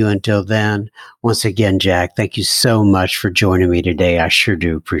keep you until then." Once again, Jack, thank you so much for joining me today. I sure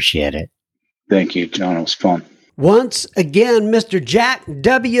do appreciate it. Thank you, John. It was fun. Once again, Mr. Jack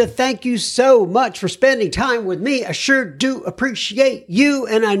W., thank you so much for spending time with me. I sure do appreciate you,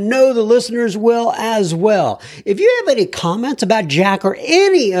 and I know the listeners will as well. If you have any comments about Jack or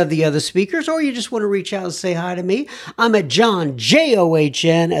any of the other speakers, or you just want to reach out and say hi to me, I'm at John,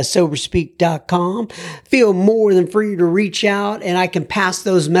 JOHN, at Soberspeak.com. Feel more than free to reach out, and I can pass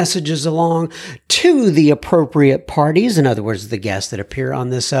those messages along to the appropriate parties, in other words, the guests that appear on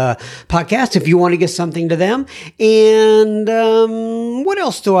this podcast, if you want to get something to them. And what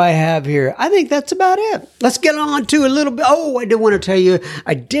else do I have here? I think that's about it. Let's get on to a little bit. Oh, I did want to tell you,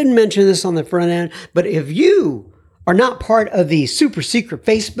 I did mention this on the front end, but if you are not part of the super secret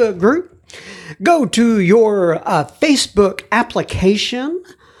Facebook group, go to your Facebook application,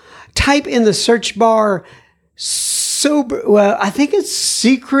 type in the search bar sober, well, I think it's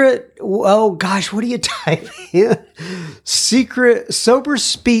secret. Oh gosh, what do you type in? Secret, Sober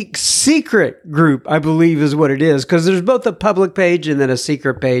Speak secret group, I believe is what it is, because there's both a public page and then a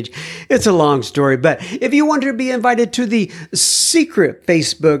secret page. It's a long story, but if you want to be invited to the secret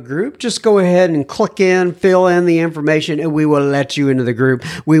Facebook group, just go ahead and click in, fill in the information, and we will let you into the group.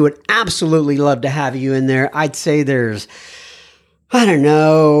 We would absolutely love to have you in there. I'd say there's, I don't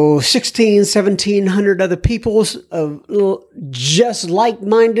know, 1,700 other people, just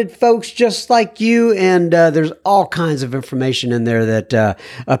like-minded folks, just like you. And there's all kinds of information in there that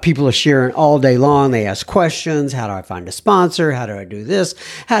people are sharing all day long. They ask questions. How do I find a sponsor? How do I do this?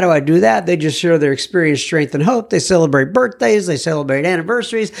 How do I do that? They just share their experience, strength, and hope. They celebrate birthdays. They celebrate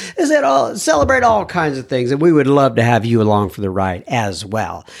anniversaries. They celebrate all kinds of things. And we would love to have you along for the ride as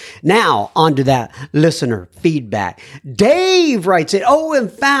well. Now, on to that listener feedback. Dave writes, oh, in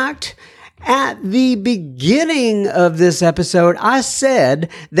fact, at the beginning of this episode, I said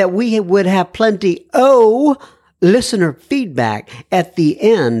that we would have plenty listener feedback at the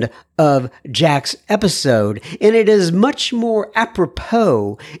end of Jack's episode. And it is much more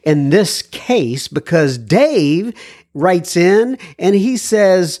apropos in this case because Dave writes in and he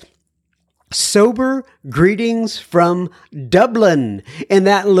says, sober greetings from Dublin. And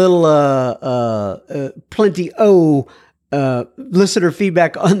that little plenty listener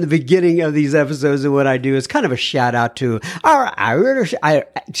feedback on the beginning of these episodes and what I do is kind of a shout out to our Irish,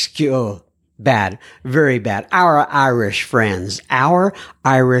 very bad. Our Irish friends.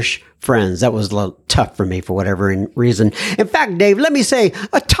 That was a little tough for me for whatever reason. In fact, Dave, let me say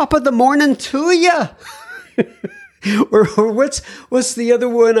a top of the morning to you. Or what's the other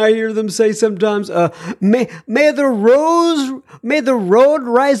one I hear them say sometimes? May the road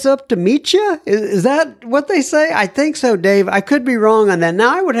rise up to meet you. Is that what they say? I think so, Dave. I could be wrong on that.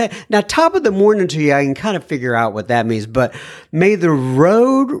 Now top of the morning to you. I can kind of figure out what that means. But may the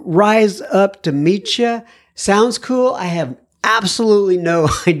road rise up to meet you. Sounds cool. I have absolutely no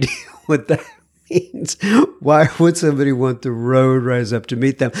idea what that means. Why would somebody want the road rise up to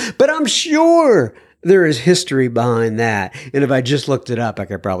meet them? But I'm sure there is history behind that. And if I just looked it up, I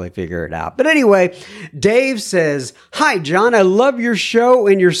could probably figure it out. But anyway, Dave says, hi, John, I love your show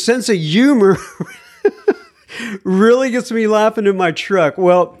and your sense of humor really gets me laughing in my truck.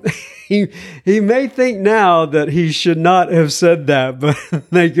 Well, he may think now that he should not have said that, but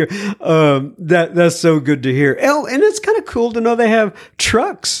thank you. That's so good to hear. Oh, and it's kind of cool to know they have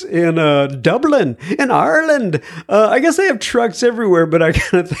trucks in Dublin, in Ireland. I guess they have trucks everywhere, but I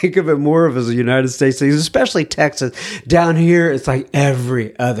kind of think of it more of as a United States thing, especially Texas. Down here, it's like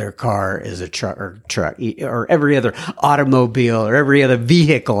every other car is a truck, or every other automobile, or every other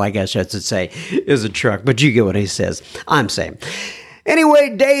vehicle, I guess I should say, is a truck. But you get what he says. I'm saying.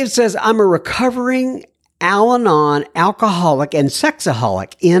 Anyway, Dave says, I'm a recovering Al-Anon alcoholic and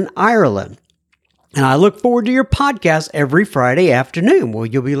sexaholic in Ireland. And I look forward to your podcast every Friday afternoon. Well,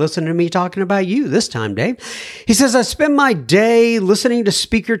 you'll be listening to me talking about you this time, Dave. He says, I spend my day listening to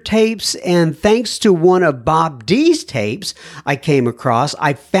speaker tapes, and thanks to one of Bob D's tapes I came across,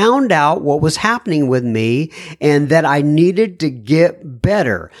 I found out what was happening with me and that I needed to get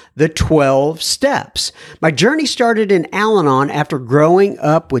better, the 12 steps. My journey started in Al-Anon after growing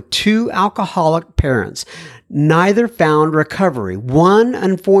up with two alcoholic parents. Neither found recovery. One,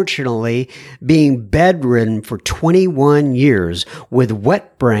 unfortunately, being bedridden for 21 years with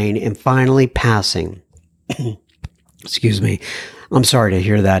wet brain and finally passing. Excuse me. I'm sorry to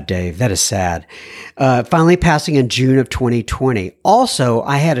hear that, Dave. That is sad. Finally passing in June of 2020. Also,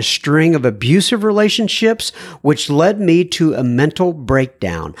 I had a string of abusive relationships, which led me to a mental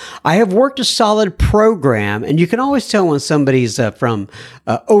breakdown. I have worked a solid program, and you can always tell when somebody's from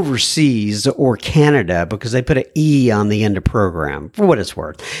overseas or Canada because they put an E on the end of program, for what it's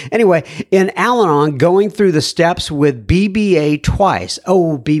worth. Anyway, in Al-Anon, going through the steps with BBA twice.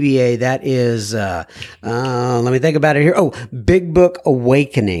 Oh, BBA, that is, let me think about it here. Oh, Big Book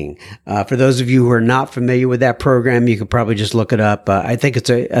Awakening. For those of you who are not familiar with that program, you could probably just look it up. I think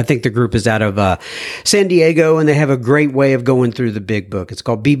the group is out of San Diego, and they have a great way of going through the Big Book. It's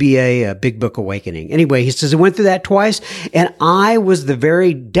called BBA, Big Book Awakening. Anyway, he says, I went through that twice, and I was the very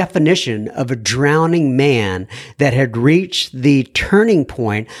definition of a drowning man that had reached the turning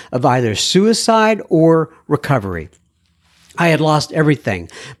point of either suicide or recovery. I had lost everything: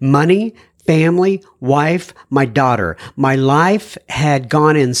 money, family, wife, my daughter. My life had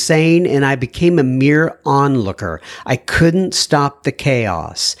gone insane and I became a mere onlooker. I couldn't stop the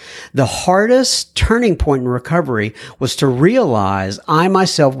chaos. The hardest turning point in recovery was to realize I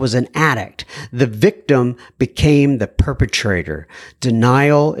myself was an addict. The victim became the perpetrator.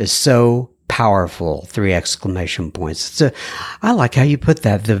 Denial is so powerful. 3 exclamation points. I like how you put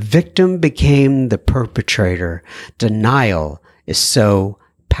that. The victim became the perpetrator. Denial is so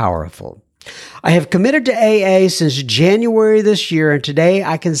powerful. I have committed to AA since January this year, and today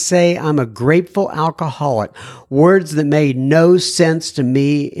I can say I'm a grateful alcoholic. Words that made no sense to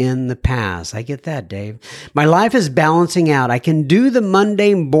me in the past. I get that, Dave. My life is balancing out. I can do the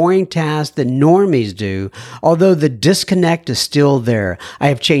mundane, boring tasks that normies do, although the disconnect is still there. I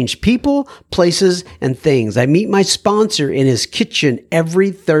have changed people, places, and things. I meet my sponsor in his kitchen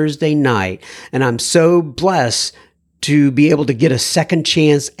every Thursday night, and I'm so blessed to be able to get a second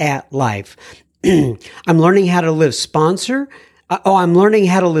chance at life. I'm learning how to live I'm learning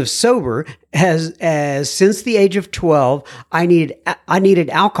how to live sober as since the age of 12, I needed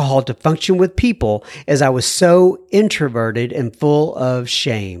alcohol to function with people as I was so introverted and full of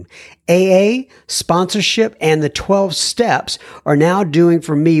shame. AA, sponsorship, and the 12 steps are now doing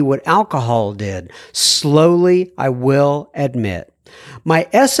for me what alcohol did. Slowly, I will admit. My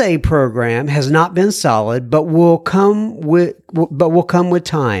SA program has not been solid, but will come with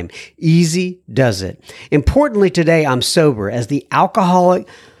time. Easy does it. Importantly, today I'm sober as the alcoholic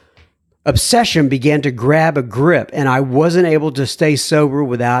obsession began to grab a grip and I wasn't able to stay sober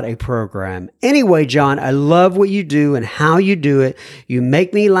without a program. Anyway, John, I love what you do and how you do it. You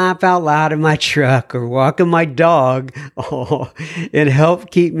make me laugh out loud in my truck or walking my dog. And help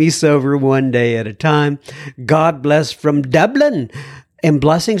keep me sober one day at a time. God bless from Dublin. And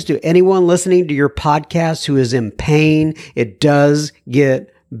blessings to anyone listening to your podcast who is in pain. It does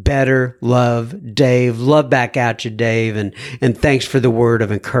get better. Love, Dave. Love back at you, Dave. And thanks for the word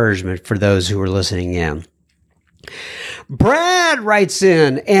of encouragement for those who are listening in. Brad writes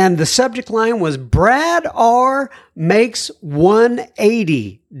in, and the subject line was Brad R. makes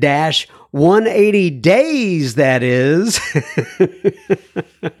 180 days, that is.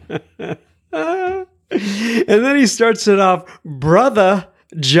 And then he starts it off, Brother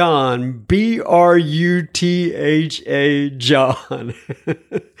John, Brutha John.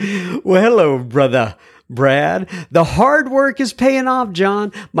 Well, hello, brother Brad. The hard work is paying off,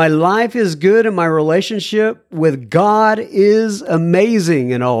 John. My life is good and my relationship with God is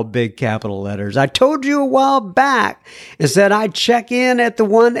amazing in all big capital letters. I told you a while back and said I'd check in at the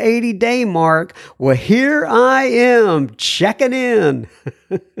 180-day mark. Well, here I am checking in.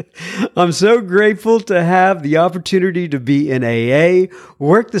 I'm so grateful to have the opportunity to be in AA,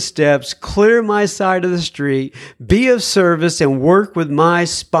 work the steps, clear my side of the street, be of service, and work with my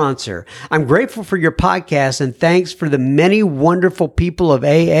sponsor. I'm grateful for your podcast and thanks for the many wonderful people of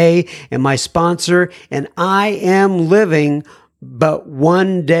AA and my sponsor, and I am living but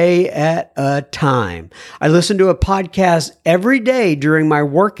one day at a time. I listen to a podcast every day during my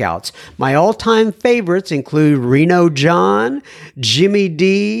workouts. My all-time favorites include Reno John, Jimmy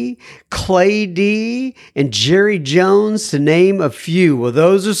D, Clay D, and Jerry Jones, to name a few. Well,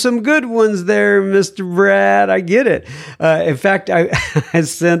 those are some good ones there, Mr. Brad. I get it. In fact, I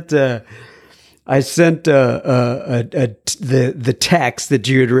sent the text that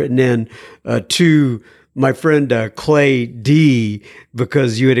you had written in to my friend Clay D,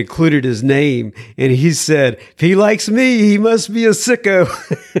 because you had included his name, and he said, if he likes me, he must be a sicko.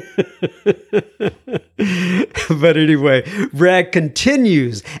 But anyway, Brad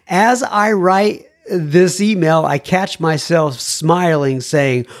continues, as I write this email, I catch myself smiling,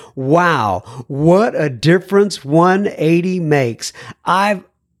 saying, wow, what a difference 180 makes. I've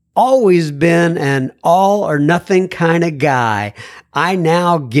always been an all or nothing kind of guy. I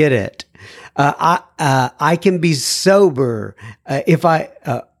now get it. I can be sober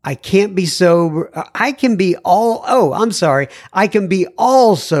I can't be sober. I can be I can be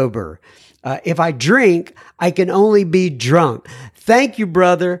all sober. If I drink, I can only be drunk. Thank you,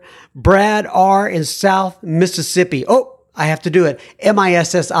 brother. Brad R. in South Mississippi. Oh, I have to do it.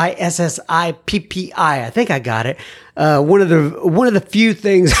 Mississippi. I think I got it. One of the few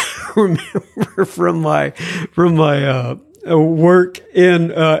things I remember from my work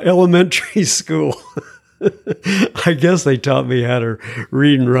in elementary school. I guess they taught me how to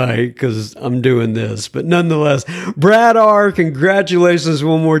read and write because I'm doing this. But nonetheless, Brad R., congratulations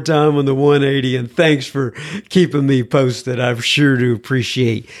one more time on the 180, and thanks for keeping me posted. I sure do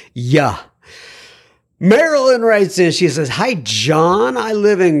appreciate ya. Marilyn writes in, she says, hi, John. I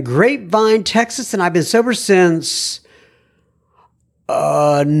live in Grapevine, Texas, and I've been sober since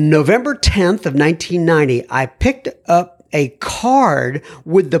November 10th of 1990, I picked up a card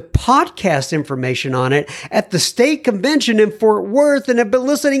with the podcast information on it at the state convention in Fort Worth and have been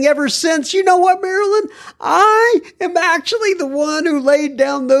listening ever since. You know what, Marilyn? I am actually the one who laid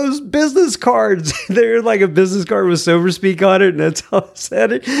down those business cards. They're like a business card with SoberSpeak on it, and that's how I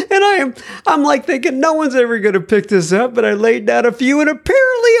said it. And I'm like thinking no one's ever going to pick this up, but I laid down a few and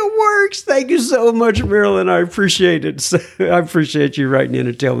apparently it works. Thank you so much, Marilyn. I appreciate it. So I appreciate you writing in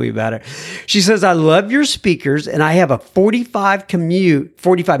and telling me about it. She says, I love your speakers and I have a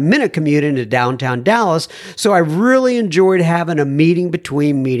 45-minute commute into downtown Dallas. So I really enjoyed having a meeting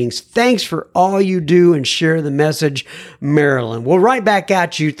between meetings. Thanks for all you do and share the message, Marilyn. Well, right back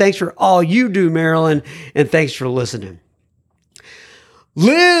at you. Thanks for all you do, Marilyn. And thanks for listening.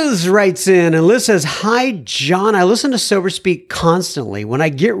 Liz writes in, and Liz says, hi, John. I listen to SoberSpeak constantly when I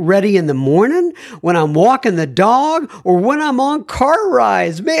get ready in the morning, when I'm walking the dog, or when I'm on car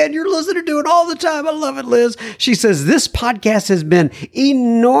rides. Man, you're listening to it all the time. I love it, Liz. She says, this podcast has been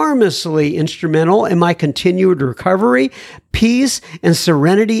enormously instrumental in my continued recovery, peace, and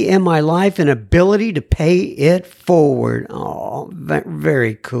serenity in my life and ability to pay it forward. Oh,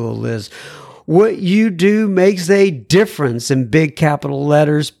 very cool, Liz. What you do makes a difference in big capital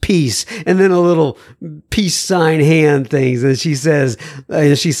letters, peace, and then a little peace sign hand things. And she says,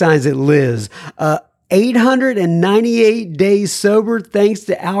 she signs it Liz. 898 days sober thanks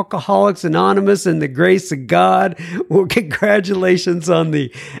to Alcoholics Anonymous and the grace of God. Well, congratulations on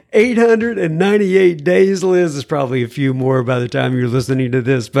the 898 days, Liz. There's probably a few more by the time you're listening to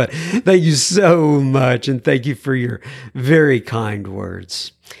this, but thank you so much. And thank you for your very kind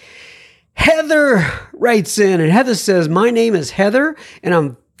words. Heather writes in, and Heather says, my name is Heather, and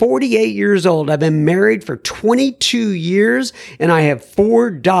I'm 48 years old. I've been married for 22 years, and I have 4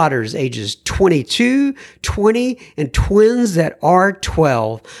 daughters, ages 22, 20, and twins that are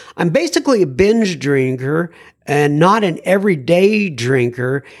 12. I'm basically a binge drinker and not an everyday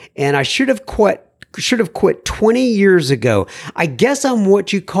drinker, and I should have quit 20 years ago. I guess I'm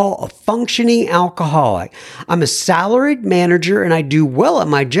what you call a functioning alcoholic. I'm a salaried manager and I do well at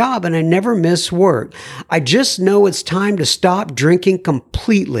my job and I never miss work. I just know it's time to stop drinking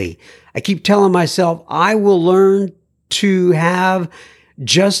completely. I keep telling myself I will learn to have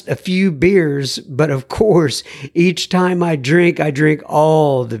just a few beers, but of course, each time I drink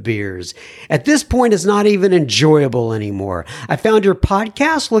all the beers. At this point, it's not even enjoyable anymore. I found your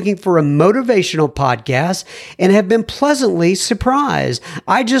podcast looking for a motivational podcast and have been pleasantly surprised.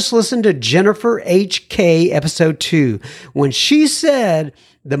 I just listened to Jennifer HK episode 2 when she said,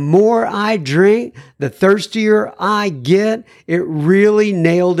 the more I drink, the thirstier I get. It really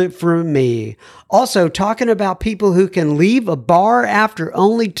nailed it for me. Also, talking about people who can leave a bar after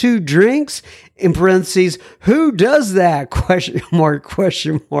only 2 drinks, in parentheses, who does that? Question mark.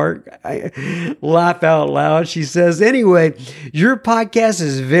 I laugh out loud. She says, anyway, your podcast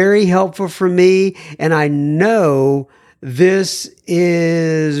is very helpful for me, and I know this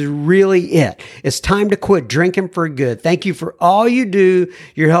is really it. It's time to quit drinking for good. Thank you for all you do.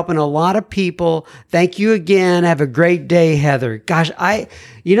 You're helping a lot of people. Thank you again. Have a great day, Heather. Gosh,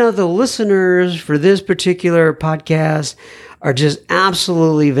 the listeners for this particular podcast are just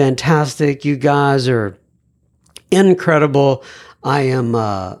absolutely fantastic. You guys are incredible. I am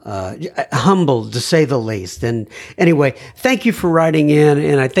humbled, to say the least. And anyway, thank you for writing in,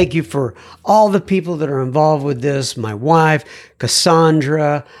 and I thank you for all the people that are involved with this. My wife,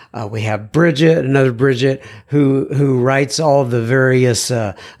 Cassandra, we have Bridget, another Bridget, who writes all the various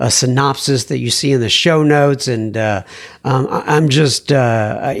synopsis that you see in the show notes, and I'm just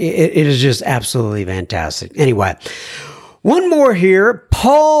it is just absolutely fantastic. Anyway. One more here.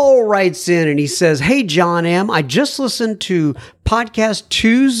 Paul writes in and he says, hey, John M., I just listened to podcast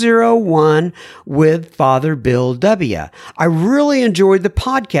 201 with Father Bill W. I really enjoyed the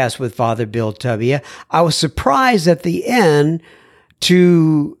podcast with Father Bill W. I was surprised at the end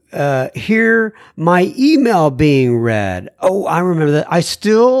to hear my email being read. Oh, I remember that.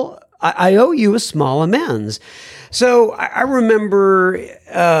 I owe you a small amends. So I remember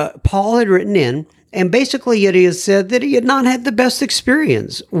Paul had written in, and basically, he has said that he had not had the best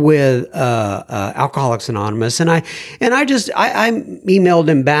experience with Alcoholics Anonymous, and I emailed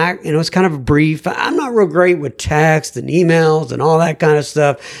him back. It was kind of a brief. I'm not real great with text and emails and all that kind of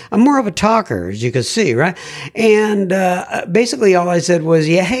stuff. I'm more of a talker, as you can see, right? And basically, all I said was,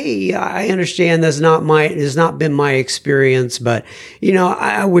 "Yeah, hey, I understand has not been my experience, but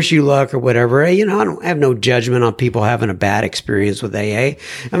I wish you luck or whatever. I don't have no judgment on people having a bad experience with AA.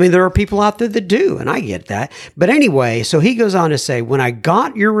 I mean, there are people out there that do." and I get that. But anyway, so he goes on to say, when I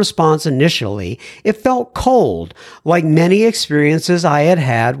got your response initially, it felt cold, like many experiences I had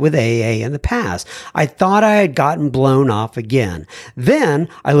had with AA in the past. I thought I had gotten blown off again. Then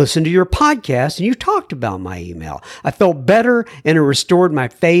I listened to your podcast and you talked about my email. I felt better and it restored my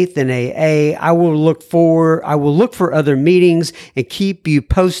faith in AA. I will look for other meetings and keep you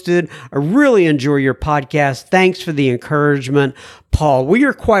posted. I really enjoy your podcast. Thanks for the encouragement, Paul. Well,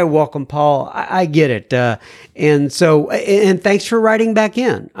 you're quite welcome, Paul. I get it. And thanks for writing back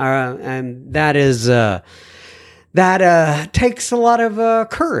in. And that is, that takes a lot of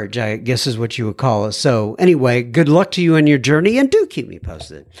courage, I guess is what you would call it. So anyway, good luck to you in your journey and do keep me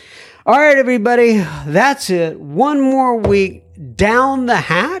posted. All right, everybody, that's it. One more week down the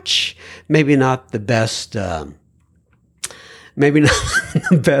hatch. Maybe not the best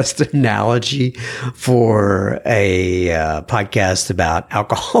analogy for a podcast about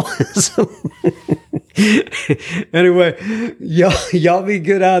alcoholism. Anyway, y'all be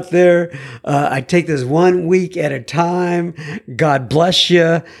good out there. I take this 1 week at a time. God bless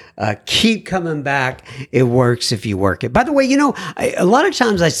you. Keep coming back. It works if you work it. By the way, a lot of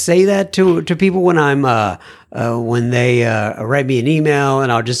times I say that to people when I'm when they write me an email,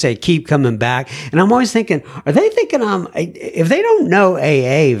 and I'll just say, keep coming back. And I'm always thinking, are they thinking if they don't know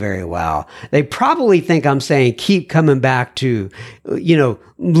AA very well, they probably think I'm saying, keep coming back to,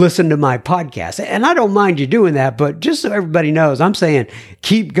 listen to my podcast. And I don't mind you doing that, but just so everybody knows, I'm saying,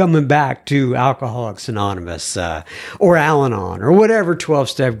 keep coming back to Alcoholics Anonymous or Al-Anon or whatever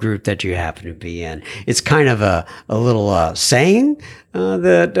 12-step group that you happen to be in. It's kind of a little saying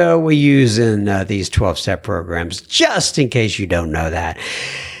that we use in these 12-step programs, just in case you don't know that.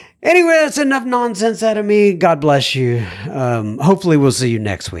 Anyway, that's enough nonsense out of me. God bless you. Hopefully we'll see you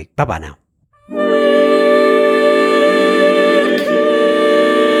next week. Bye-bye now.